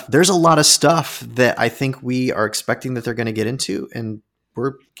that stuff, there's a lot of stuff that I think we are expecting that they're going to get into, and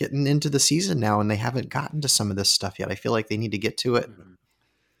we're getting into the season now, and they haven't gotten to some of this stuff yet. I feel like they need to get to it.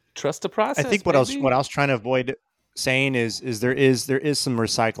 Trust the process. I think what I was trying to avoid saying is there is some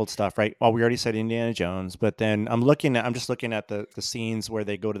recycled stuff, right? Well, we already said Indiana Jones, but then I'm just looking at the scenes where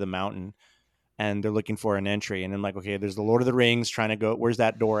they go to the mountain and they're looking for an entry, and I'm like, okay, there's the Lord of the Rings trying to go, where's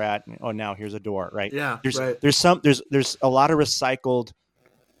that door at? And, oh, now here's a door, right? Yeah, there's right. there's a lot of recycled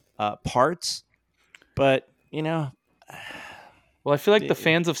parts, but you know. Well, I feel like the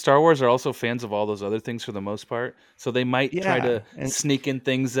fans of Star Wars are also fans of all those other things for the most part, so they might try to sneak in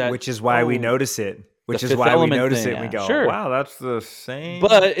things that, which is why we notice it. Which is why we notice it and we go, sure. Wow, that's the same.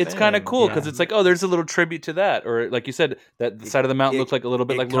 But it's kind of cool because it's like, oh, there's a little tribute to that. Or like you said, that the side of the mountain looks like a little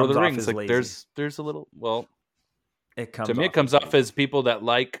bit like Lord of the Rings. Like there's a little, well, it comes off as people that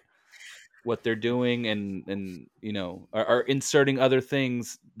like what they're doing and you know, are inserting other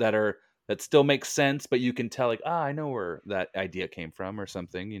things that that still makes sense, but you can tell like, I know where that idea came from or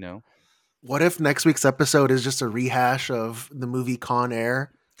something, you know. What if next week's episode is just a rehash of the movie Con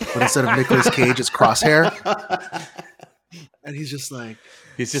Air, but instead of Nicolas Cage, it's Crosshair? And he's just like,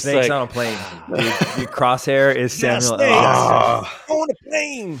 Snakes like, on a plane. Dude, Crosshair is Samuel L. On a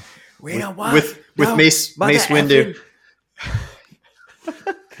plane. With Mace Windu.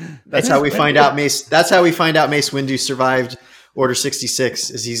 That's how we find out Mace Windu survived Order 66,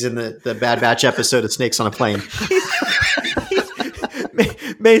 is he's in the Bad Batch episode of Snakes on a Plane.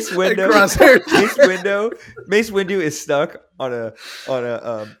 Mace Windu is stuck on a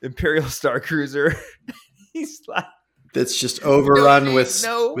Imperial Star Cruiser. He's like, that's just overrun with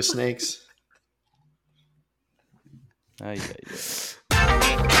snakes.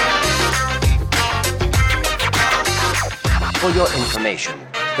 For your information,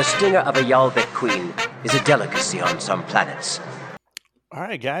 the stinger of a Yalvik queen is a delicacy on some planets. All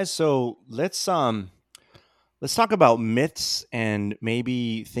right, guys. So let's talk about myths and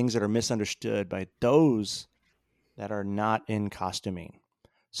maybe things that are misunderstood by those that are not in costuming.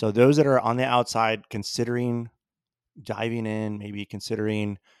 So those that are on the outside considering diving in, maybe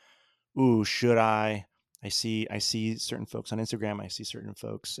considering, should I? I see certain folks on Instagram. I see certain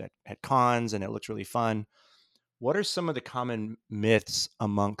folks at cons, and it looks really fun. What are some of the common myths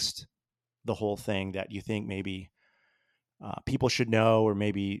amongst the whole thing that you think maybe people should know, or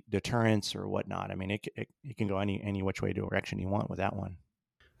maybe deterrence or whatnot? I mean, it can go any which way direction you want with that one.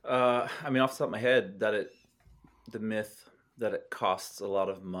 I mean, off the top of my head, the myth that it costs a lot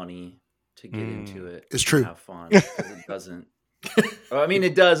of money to get into it is true. Have fun, because it doesn't. I mean,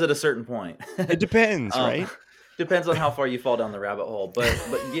 it does at a certain point. It depends, right? Depends on how far you fall down the rabbit hole.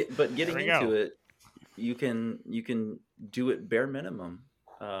 But getting into it, you can do it bare minimum.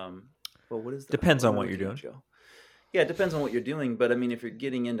 Well, what is that? Depends on what you're doing. Joe? Yeah, it depends on what you're doing. But I mean, if you're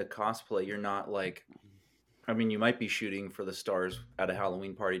getting into cosplay, you're not like, I mean, you might be shooting for the stars at a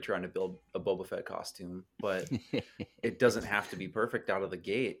Halloween party trying to build a Boba Fett costume, but it doesn't have to be perfect out of the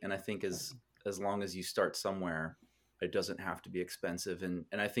gate. And I think as long as you start somewhere, it doesn't have to be expensive. And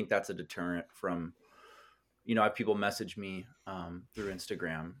I think that's a deterrent from, I have people message me through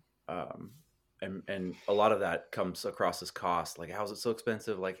Instagram. And a lot of that comes across as cost. Like, how is it so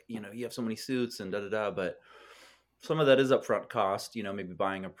expensive? Like, you have so many suits and da-da-da, but some of that is upfront cost, maybe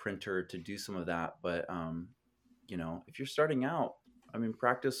buying a printer to do some of that. But, if you're starting out, I mean,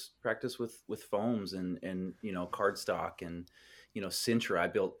 practice with foams and cardstock and, Sintra. I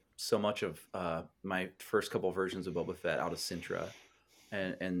built so much of my first couple versions of Boba Fett out of Sintra.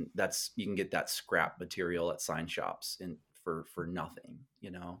 And that's, you can get that scrap material at sign shops for nothing,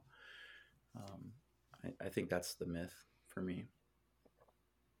 I think that's the myth for me.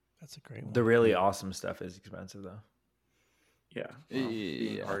 That's a great one. The really awesome stuff is expensive, though. Yeah.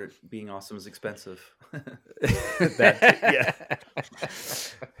 Well, being awesome is expensive. Yeah.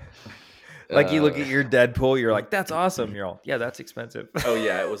 Like, you look at your Deadpool, you're like, that's awesome. You're all, yeah, that's expensive. Oh,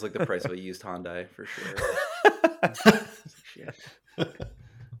 yeah. It was like the price of a used Hyundai for sure. Shit.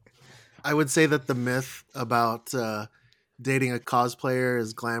 I would say that the myth about dating a cosplayer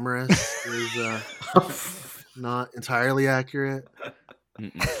is glamorous is not entirely accurate.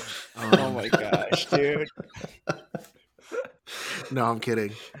 Oh my gosh, dude. No, I'm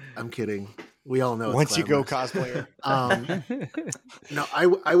kidding. We all know once it's you go cosplayer. No,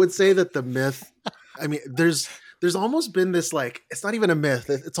 I would say that the myth, I mean, there's almost been this, like, it's not even a myth.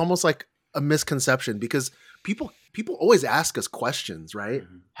 It's almost like a misconception, because people always ask us questions, right?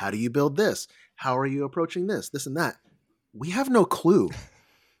 Mm-hmm. How do you build this? How are you approaching this and that? We have no clue.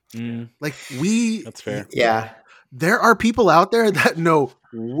 Like, that's fair. Yeah. There are people out there that know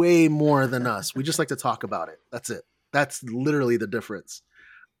way more than us. We just like to talk about it. That's it. That's literally the difference.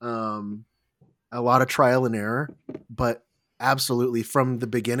 A lot of trial and error, but absolutely from the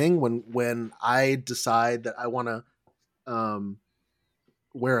beginning, when I decide that I want to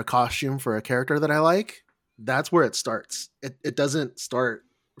wear a costume for a character that I like, that's where it starts. It doesn't start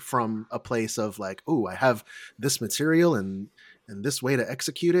from a place of like, oh, I have this material and this way to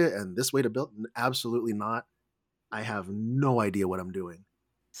execute it and this way to build. Absolutely not. I have no idea what I'm doing.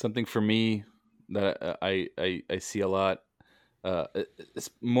 Something for me that I see a lot, it's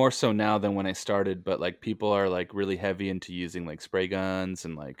more so now than when I started, but like, people are like really heavy into using like spray guns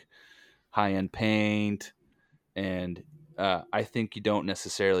and like high-end paint. And I think you don't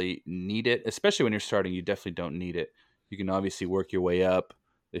necessarily need it, especially when you're starting. You definitely don't need it. You can obviously work your way up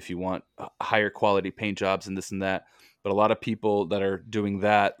if you want higher quality paint jobs and this and that. But a lot of people that are doing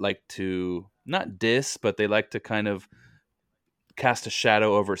that like to not diss, but they like to kind of cast a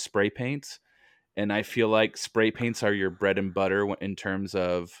shadow over spray paints. And I feel like spray paints are your bread and butter in terms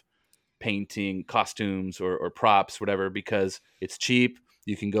of painting, costumes, or props, whatever, because it's cheap.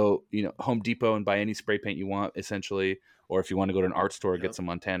 You can go, Home Depot and buy any spray paint you want, essentially. Or if you want to go to an art store, get some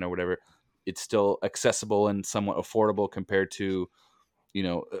Montana or whatever, it's still accessible and somewhat affordable compared to,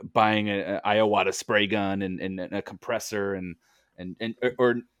 buying an Iowata spray gun and a compressor and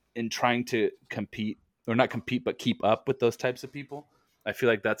trying to compete, or not compete, but keep up with those types of people. I feel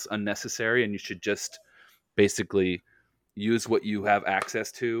like that's unnecessary, and you should just basically use what you have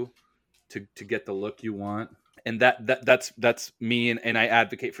access to get the look you want. And that's me, and I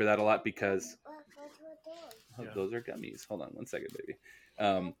advocate for that a lot because those are gummies. Hold on one second, baby.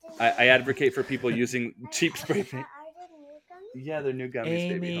 I advocate for people using cheap spray paint. Yeah, they're new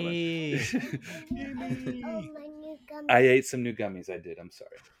gummies, baby. Hold on. I ate some new gummies. I did. I'm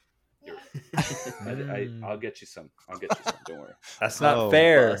sorry. I'll get you some. Don't worry. That's not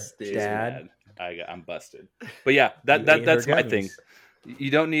fair, busted. Dad. I'm busted. But yeah, that's my thing.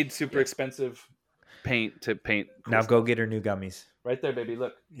 You don't need super expensive paint to paint. Now go get her new gummies. Right there, baby.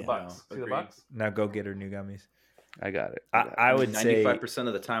 Look, the box. See the box? Now go get her new gummies. I got it. I would 95%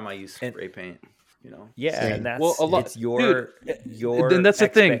 of the time I use spray paint. Yeah, Same. and that's it's your then that's the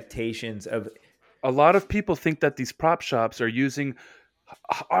thing. Expectations of a lot of people think that these prop shops are using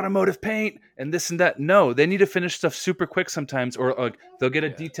automotive paint and this and that. No, they need to finish stuff super quick sometimes, or they'll get a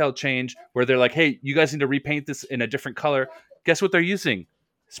detail change where they're like, hey, you guys need to repaint this in a different color. Guess what they're using?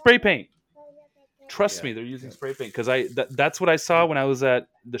 Spray paint. Trust me, they're using spray paint, because that's what I saw when I was at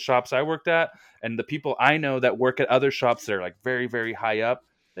the shops I worked at, and the people I know that work at other shops that are like very, very high up,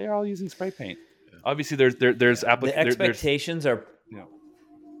 they are all using spray paint. Obviously, there's the expectations are. Go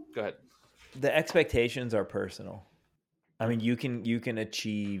ahead. The expectations are personal. I mean, you can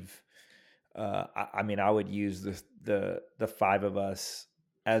achieve. I would use the five of us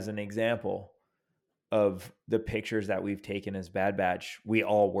as an example of the pictures that we've taken as Bad Batch. We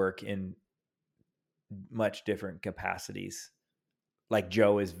all work in much different capacities. Like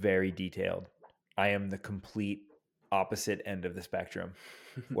Joe is very detailed. I am the complete opposite end of the spectrum,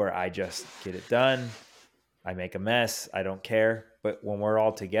 where I just get it done. I make a mess. I don't care. But when we're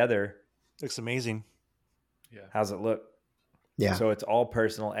all together, looks amazing. Yeah. How's it look? Yeah. So it's all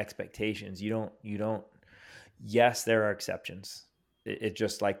personal expectations. You don't, yes, there are exceptions. It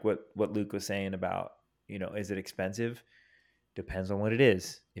just like what Luke was saying about, is it expensive? Depends on what it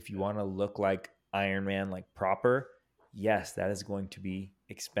is. If you want to look like Iron Man, like proper, yes, that is going to be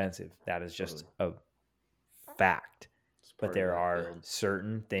expensive. That is just a fact. But there are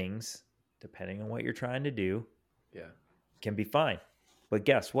certain things, depending on what you're trying to do, can be fine. But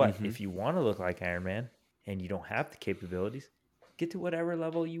guess what? If you want to look like Iron Man and you don't have the capabilities, get to whatever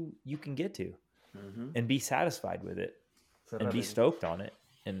level you can get to, and be satisfied with it, and be stoked on it.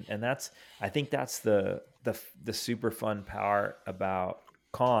 And that's, I think that's the super fun part about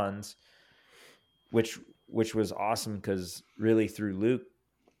cons, which was awesome, because really through Luke,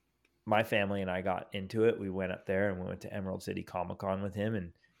 my family and I got into it. We went up there and we went to Emerald City Comic-Con with him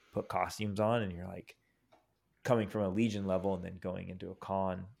and put costumes on. And you're like, coming from a Legion level and then going into a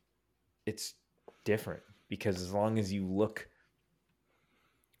con, it's different, because as long as you look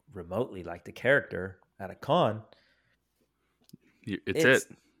remotely like the character at a con,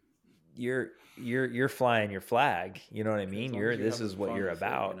 you're flying your flag. You know what I mean? This is what you're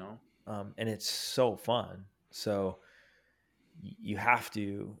about. And it's so fun. So you have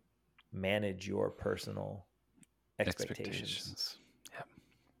to manage your personal expectations.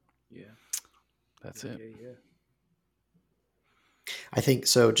 Yeah. That's it. Yeah. I think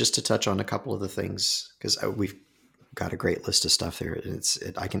so. Just to touch on a couple of the things, because we've got a great list of stuff there.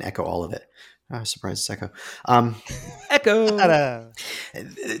 I can echo all of it. Surprise, it's echo. Echo.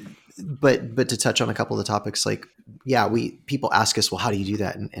 But to touch on a couple of the topics, like, people ask us, well, how do you do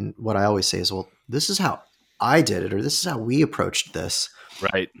that? And what I always say is, well, this is how I did it, or this is how we approached this.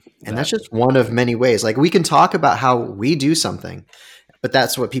 Right. And that's just one of many ways. Like, we can talk about how we do something, but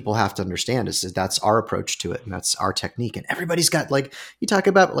that's what people have to understand is that's our approach to it. And that's our technique. And everybody's got, like, you talk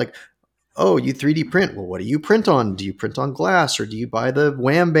about, like, oh, you 3D print. Well, what do you print on? Do you print on glass, or do you buy the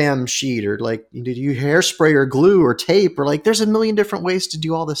Wham Bam sheet, or like, do you hairspray or glue or tape, or like, there's a million different ways to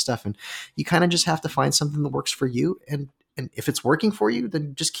do all this stuff. And you kind of just have to find something that works for you. And if it's working for you,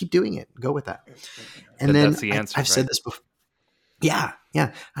 then just keep doing it. Go with that. And then that's the answer, I've said this before. Yeah.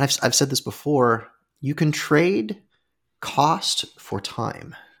 I've said this before. You can trade cost for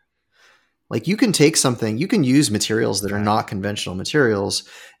time. Like, you can take something, you can use materials that are not conventional materials,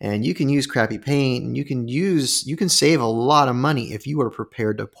 and you can use crappy paint, and you can save a lot of money if you are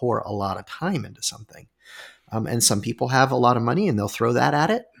prepared to pour a lot of time into something. And some people have a lot of money and they'll throw that at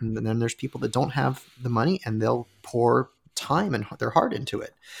it. And then there's people that don't have the money and they'll pour time and their heart into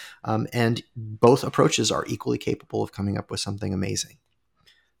it. And both approaches are equally capable of coming up with something amazing.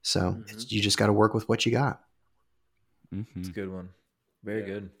 So you just got to work with what you got. It's a good one. Very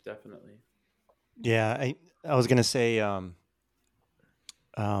good. Definitely. Yeah, I was gonna say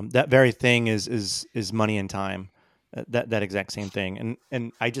that very thing is money and time. That exact same thing.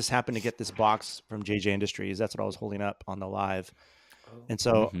 And I just happened to get this box from JJ Industries. That's what I was holding up on the live. And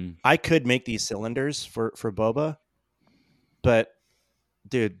so I could make these cylinders for Boba, but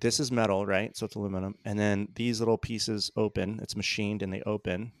dude, this is metal, right? So it's aluminum. And then these little pieces open. It's machined and they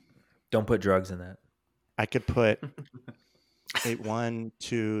open. Don't put drugs in that. I could put 1,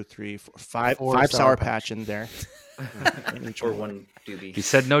 2, 3, 4, 5 sour patch in there. Or one doobie. He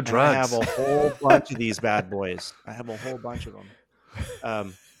said no drugs. I have a whole bunch of these bad boys. I have a whole bunch of them.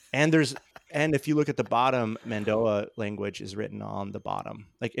 And if you look at the bottom, Mandoa language is written on the bottom,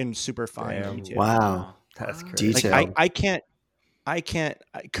 like in super fine detail. Wow, that's crazy. Detail. Like I can't.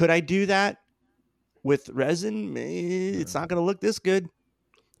 Could I do that with resin? It's not going to look this good.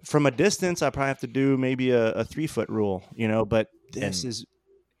 From a distance, I probably have to do maybe a 3-foot rule, but this is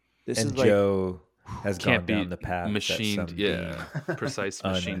Joe has Can't gone be down the path machined, precise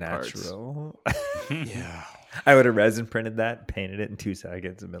machine parts. unnatural. Yeah. I would have resin printed that, painted it in 2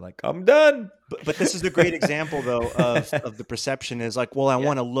 seconds, and been like, "I'm done." But this is a great example, though, of the perception is like, well, I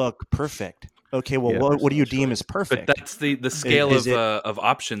want to look perfect. Okay, well, what do you deem as perfect? But that's the scale of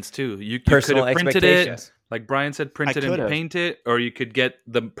options too. You could Personal have printed it, expectations. like Brian said, print it and could've. paint it, or you could get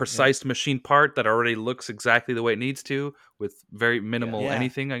the precise machine part that already looks exactly the way it needs to with very minimal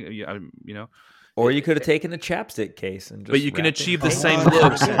anything. Or you could have taken a chapstick case and just. But you can wrapped it achieve in the paint. same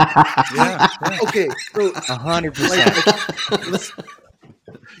look. Yeah. Okay. So 100%.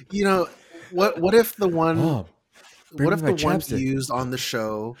 What if the one? Oh, What if bring the me my one chapstick. used on the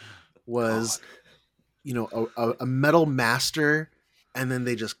show was, a metal master, and then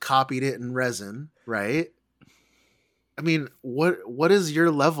they just copied it in resin, right? I mean, what is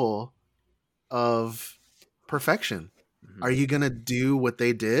your level of perfection? Are you gonna do what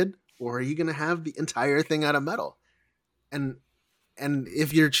they did, or are you gonna have the entire thing out of metal? And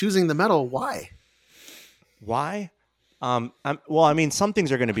if you're choosing the metal, why? Why? Some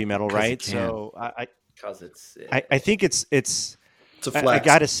things are going to be metal, right? So Because it's I think it's a flex. I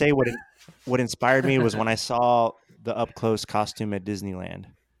got to say what inspired me was when I saw the up close costume at Disneyland,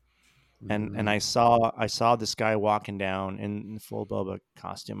 and I saw this guy walking down in full Boba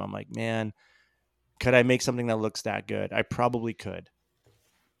costume. I'm like, man, could I make something that looks that good? I probably could,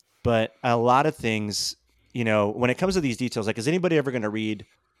 but a lot of things, when it comes to these details, like, is anybody ever going to read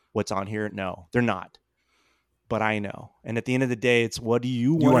what's on here? No, they're not. But I know, and at the end of the day, it's what do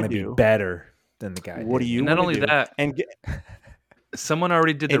you want to do? Be better than the guy. What do you? Not only do? that, and someone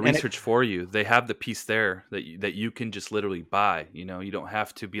already did the and research for you. They have the piece there that you can just literally buy. You don't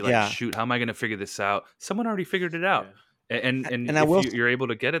have to be like, shoot, how am I going to figure this out? Someone already figured it out. And if you're able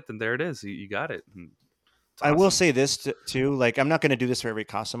to get it, then there it is. You got it. I will say this too. Like, I'm not going to do this for every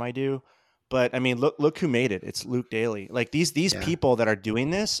costume I do, but I mean, look who made it. It's Luke Daly. Like these people that are doing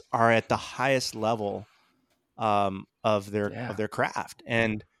this are at the highest level of their craft,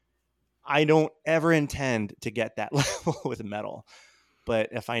 and I don't ever intend to get that level with metal. But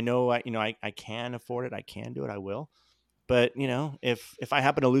if I know I can afford it, I can do it, I will. But if I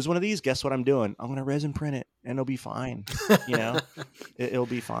happen to lose one of these, guess what I'm doing? I'm gonna resin print it, and it'll be fine. It'll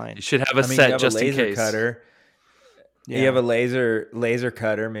be fine. You should have a set just in case. Cutter. Yeah. You have a laser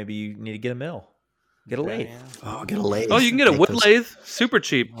cutter. Maybe you need to get a mill. Get a lathe. Oh, get a lathe. Oh, you can get a wood lathe, super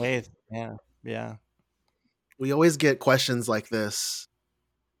cheap. Lathe. Yeah. We always get questions like this,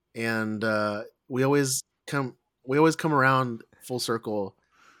 and we always come around full circle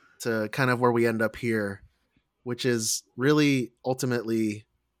to kind of where we end up here, which is really ultimately,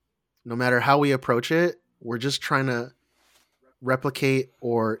 no matter how we approach it, we're just trying to replicate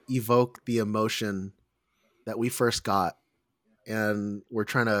or evoke the emotion that we first got, and we're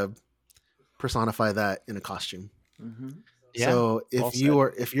trying to personify that in a costume. Yeah, so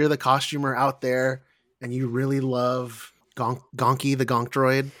if you're the costumer out there and you really love Gonky the Gonk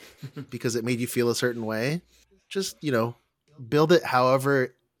droid because it made you feel a certain way, just build it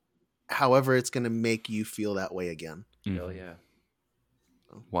however it's going to make you feel that way again. Hell yeah.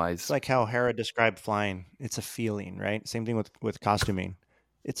 Wise. It's like how Hera described flying. It's a feeling, right? Same thing with costuming.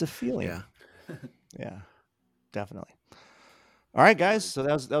 It's a feeling. Yeah, definitely. All right, guys. So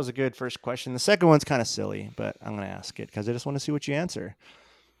that was a good first question. The second one's kind of silly, but I'm going to ask it because I just want to see what you answer.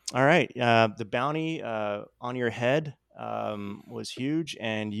 All right. The bounty on your head was huge,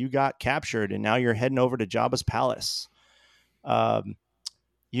 and you got captured, and now you're heading over to Jabba's palace.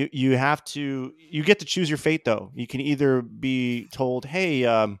 You have to. You get to choose your fate, though. You can either be told, "Hey,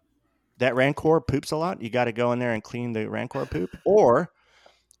 that Rancor poops a lot. You got to go in there and clean the Rancor poop," or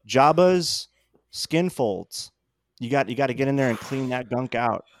Jabba's skin folds. You got to get in there and clean that gunk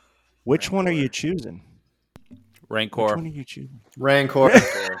out. Which one are you choosing? Rancor. Which one are you choosing? Rancor.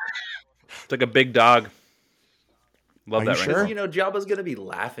 It's like a big dog. Love Are that you Rancor. sure? You know, Jabba's gonna be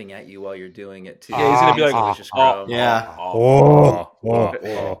laughing at you while you're doing it too. Yeah, he's gonna be like, Delicious oh, grub. Yeah. A little lower.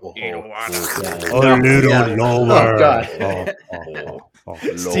 Oh, God.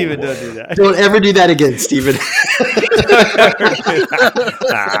 Steven, don't do that. Don't ever do that again, Steven.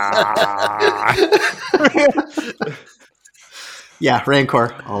 Yeah,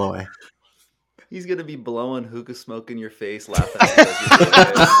 Rancor all the way. He's gonna be blowing hookah smoke in your face, laughing at you as you're doing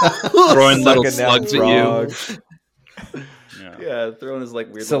it. Throwing little Sucking down slugs at you. frogs. Yeah, throwing his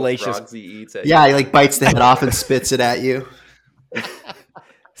like weird Salacious. little frogs he eats at Yeah, you. he like bites the head off and spits it at you. You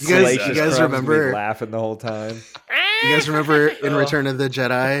Salacious guys crumbs remember? be laughing the whole time. You guys remember in Return of the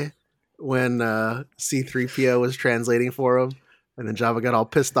Jedi when C-3PO was translating for him, and then Jabba got all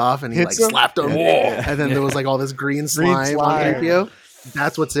pissed off and he Hits like him? slapped him, and then there was like all this green slime on slime. 3PO.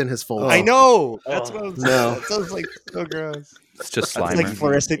 That's what's in his fold. I know. That's what I was. No. That sounds like so gross. It's just It's Slimer. like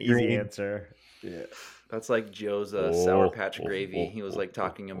fluorescent Easy green. answer. Yeah. That's like Joe's Sour Patch Gravy. He was like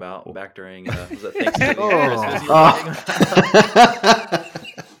talking about back during was it Thanksgiving Oh. or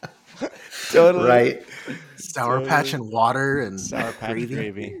Christmas? Totally. Right. Sour Patch and water and Sour Patch gravy.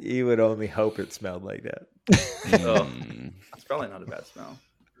 gravy. You would only hope it smelled like that. Oh, it's probably not a bad smell.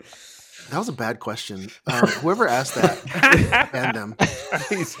 That was a bad question. Whoever asked that, ban them.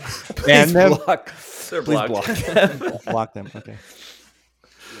 Please Ban them? block. They're Please blocked. block them. Block them. Okay.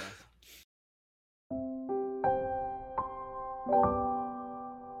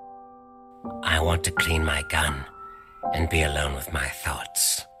 I want to clean my gun and be alone with my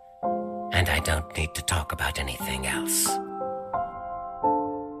thoughts. And I don't need to talk about anything else.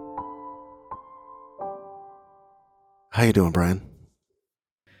 How you doing, Brian?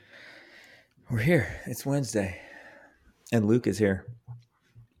 We're here. It's Wednesday. And Luke is here.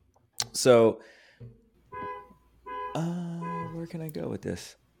 So, where can I go with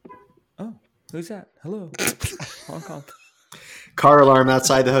this? Oh, who's that? Hello. Hong Kong. Car alarm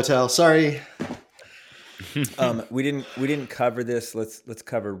outside the hotel. Sorry. We didn't cover this. Let's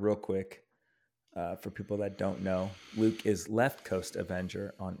cover real quick. For people that don't know, Luke is Left Coast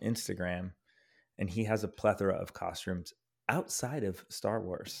Avenger on Instagram, and he has a plethora of costumes outside of Star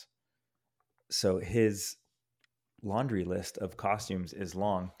Wars. So his laundry list of costumes is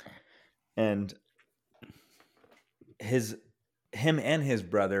long, and him and his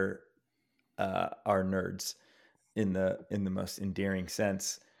brother are nerds in the most endearing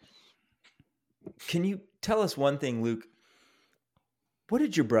sense. Can you tell us one thing, Luke? What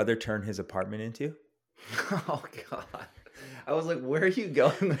did your brother turn his apartment into? Oh God! I was like, "Where are you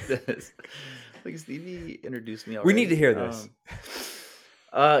going with this?" Like Stevie introduced me already. We need to hear this.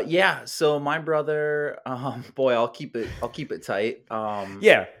 Yeah. So my brother, boy, I'll keep it tight.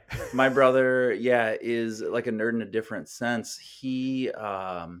 Yeah. My brother, is like a nerd in a different sense. He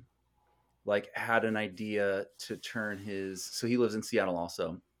like had an idea to turn so he lives in Seattle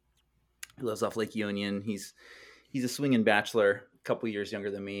also. He lives off Lake Union. He's a swinging bachelor, a couple years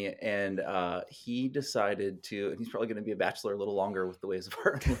younger than me, and he decided to. And he's probably going to be a bachelor a little longer with the way his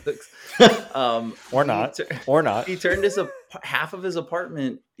apartment looks, Or not. Or not. He turned half of his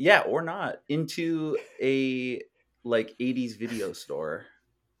apartment, or not, into a like 80s video store.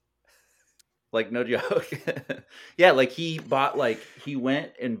 Like, no joke. Yeah, like he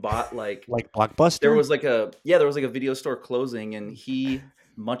went and bought like Blockbuster. there was like a video store closing, and he,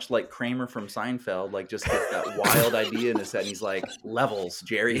 much like Kramer from Seinfeld, like just gets that wild idea in his head. And he's like, levels,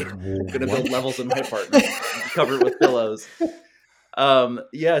 Jerry. I'm gonna build levels in my apartment, cover it with pillows.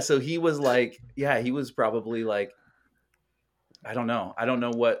 So he was like, he was probably like, I don't know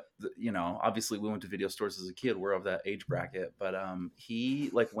what, obviously we went to video stores as a kid. We're of that age bracket, but he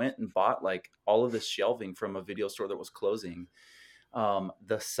like went and bought like all of this shelving from a video store that was closing.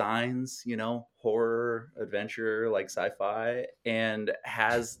 The signs, horror, adventure, like sci-fi, and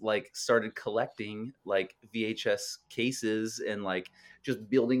has like started collecting like VHS cases and like just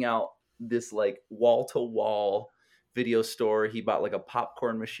building out this like wall-to-wall video store. He bought like a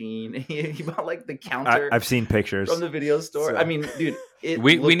popcorn machine. He bought like the counter. I've seen pictures from the video store. So. I mean, dude,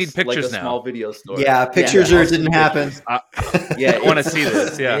 we need pictures like a now. Small video store. Yeah, pictures didn't happen. Yeah, I want to see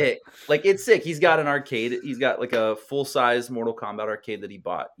this. Yeah, sick. Like it's sick. He's got an arcade. He's got like a full-size Mortal Kombat arcade that he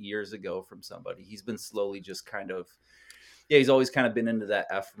bought years ago from somebody. He's been slowly just kind of yeah, he's always kind of been into that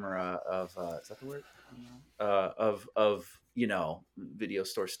ephemera of is that the word? Of video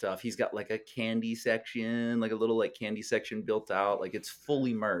store stuff. He's got like a candy section, like a little like candy section built out, like it's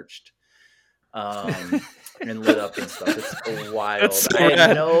fully merged. And lit up and stuff. It's wild. I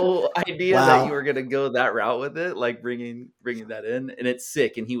had no idea that you were gonna go that route with it, like bringing that in, and it's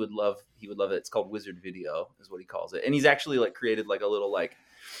sick. And he would love it. It's called Wizard Video, is what he calls it. And he's actually like created like a little like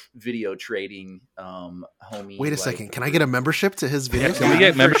video trading homie. Wait a second, can I get a membership to his video? Can we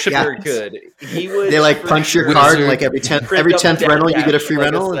get membership? Sure could. He would. They like punch your card, and like every 10th rental, you get a free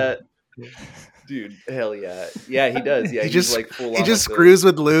rental. Dude, hell yeah. Yeah, he does. Yeah, he he's just like full he just screws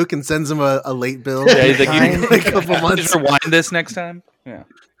with Luke and sends him a late bill. Yeah, he's like, like a couple months. Just rewind this next time. Yeah.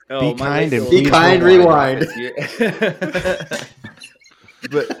 Be kind and be kind. Rewind.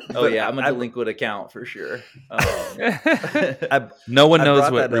 But yeah, I'm a delinquent account for sure. No one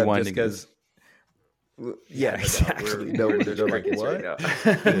knows what rewinding is. Yeah, exactly. No, they're like, what?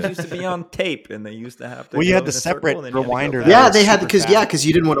 Things used to be on tape, and they used to have to. Well, you had the separate rewinder. Yeah, they had because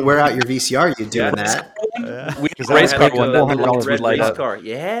you didn't want to wear out your VCR. You doing that? We race car one. Red race car.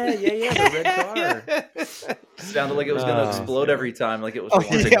 Yeah, the red car. Sounded like it was going to explode every time, like it was.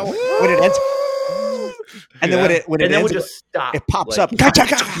 Yeah, when it ends. And then when it ends, would just stop. It pops like, up. Gotcha.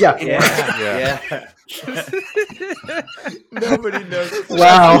 Yeah. Nobody knows.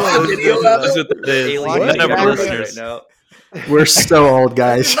 Wow. We're so old,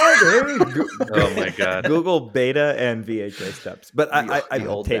 guys. Oh my god. Google beta and VHS tapes, but I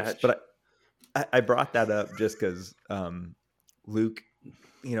old tapes, batch. but I brought that up just because Luke,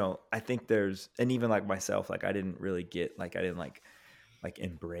 I think there's, and even like myself, like I didn't really get, like I didn't like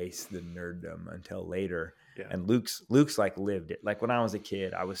embrace the nerddom until later. Yeah. And Luke's like lived it. Like when I was a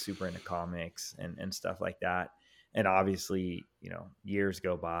kid, I was super into comics and stuff like that. And obviously, years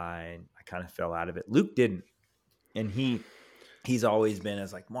go by and I kind of fell out of it. Luke didn't. And he's always been,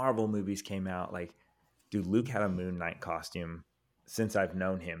 as like Marvel movies came out, like, dude, Luke had a Moon Knight costume since I've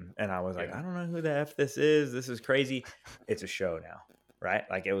known him. And I was like, I don't know who the F this is. This is crazy. It's a show now, right?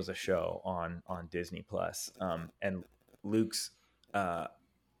 Like it was a show on Disney Plus. And Luke's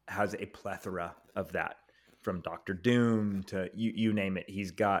has a plethora of that, from Doctor Doom to you name it.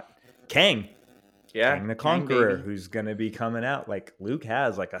 He's got Kang. Yeah, Kang the Conqueror, who's going to be coming out. Like Luke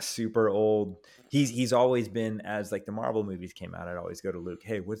has like a super old. He's always been, as like the Marvel movies came out, I'd always go to Luke.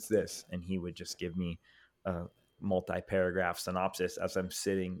 Hey, what's this? And he would just give me a multi-paragraph synopsis as I'm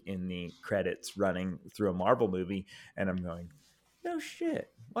sitting in the credits running through a Marvel movie, and I'm going, no shit.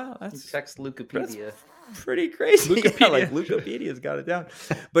 Wow, that's text Lukipedia. That's pretty crazy. Lukipedia. Yeah, like Wikipedia's got it down.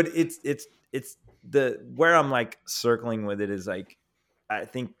 But it's the where I'm like circling with it is like, I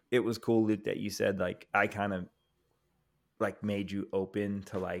think it was cool, Luke, that you said like I kind of like made you open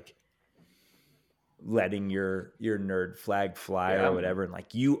to like letting your nerd flag fly or whatever, and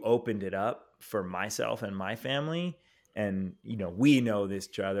like you opened it up for myself and my family, and we know this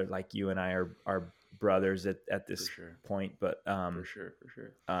each other, like you and I are brothers at this point, but for sure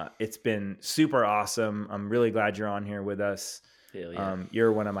it's been super awesome. I'm really glad you're on here with us. Hell yeah.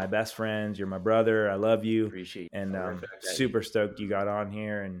 You're one of my best friends. You're my brother. I love you. Appreciate you. And super stoked you got on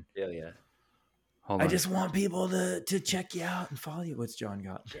here. And hell yeah. I just want people to check you out and follow you. What's John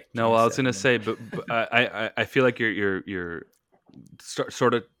got? No, I was gonna say, but I feel like you're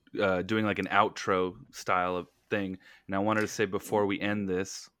sort of doing like an outro style of thing, and I wanted to say before we end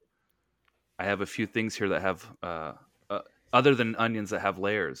this, I have a few things here that have other than onions that have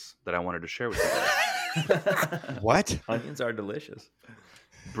layers that I wanted to share with you guys. What? Onions are delicious.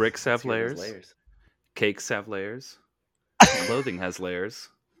 Bricks have layers. Cakes have layers. Clothing has layers.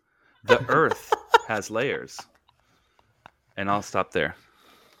 The earth has layers. And I'll stop there.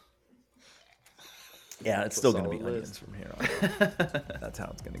 Yeah, it's still going to be onions from here on. That's how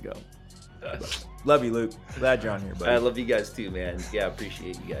it's going to go. Love you, Luke. Glad you're on here, buddy. I love you guys too, man. Yeah,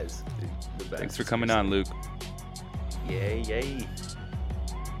 appreciate you guys. Thanks for coming on, Luke. Yay.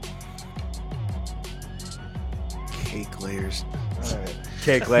 Cake layers.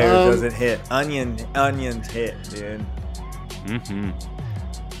 Cake layers doesn't hit. Onions hit, dude. Mm-hmm.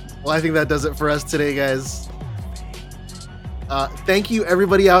 Well, I think that does it for us today, guys. Thank you,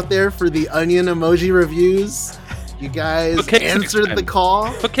 everybody out there, for the onion emoji reviews. You guys answered the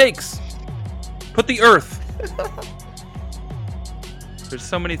call. Put cakes. Put the earth. There's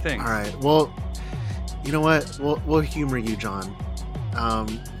so many things. All right. Well, you know what? We'll humor you, John.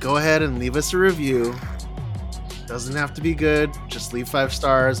 Go ahead and leave us a review. Doesn't have to be good. Just leave 5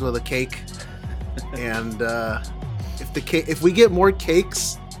 stars with a cake. And if we get more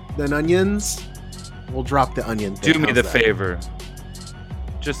cakes than onions, we'll drop the onion thing. Do me the favor.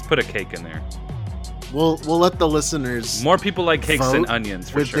 Just put a cake in there. We'll let the listeners More people like cakes than vote onions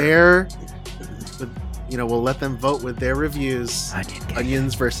for with sure. We'll let them vote with their reviews.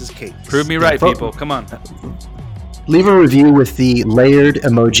 Onions versus cakes. Prove me right, people. Come on. Leave a review with the layered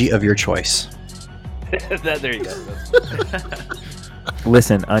emoji of your choice. There you go.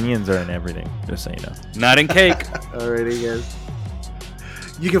 Listen, onions are in everything, just so you know. Not in cake. Alrighty, guys.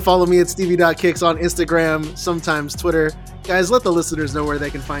 You can follow me at stevie.kicks on Instagram, sometimes Twitter. Guys, let the listeners know where they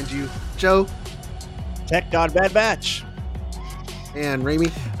can find you. Joe. Tech God Bad Batch. And Raimi.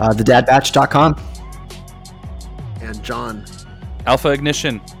 Thedadbatch.com. And John. Alpha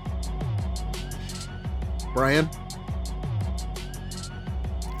Ignition. Brian.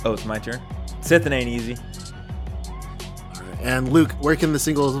 Oh, it's my turn. Sith, it ain't easy. And Luke, where can the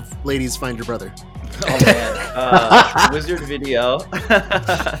single ladies find your brother? Oh man, Wizard Video.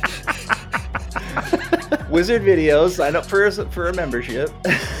 Wizard Video. Sign up for a membership.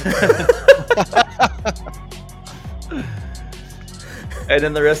 And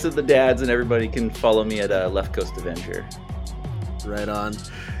then the rest of the dads and everybody can follow me at Left Coast Avenger. Right on.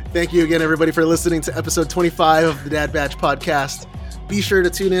 Thank you again, everybody, for listening to episode 25 of the Dad Batch podcast. Be sure to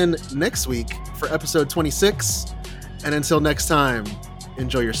tune in next week for episode 26. And until next time,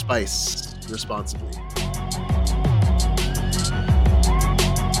 enjoy your spice responsibly.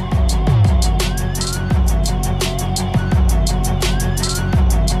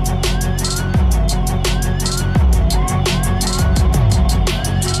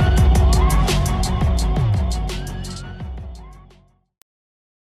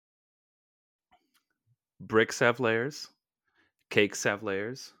 Bricks have layers. Cakes have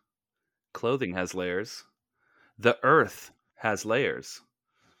layers. Clothing has layers. The earth has layers.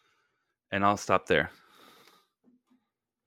 And I'll stop there.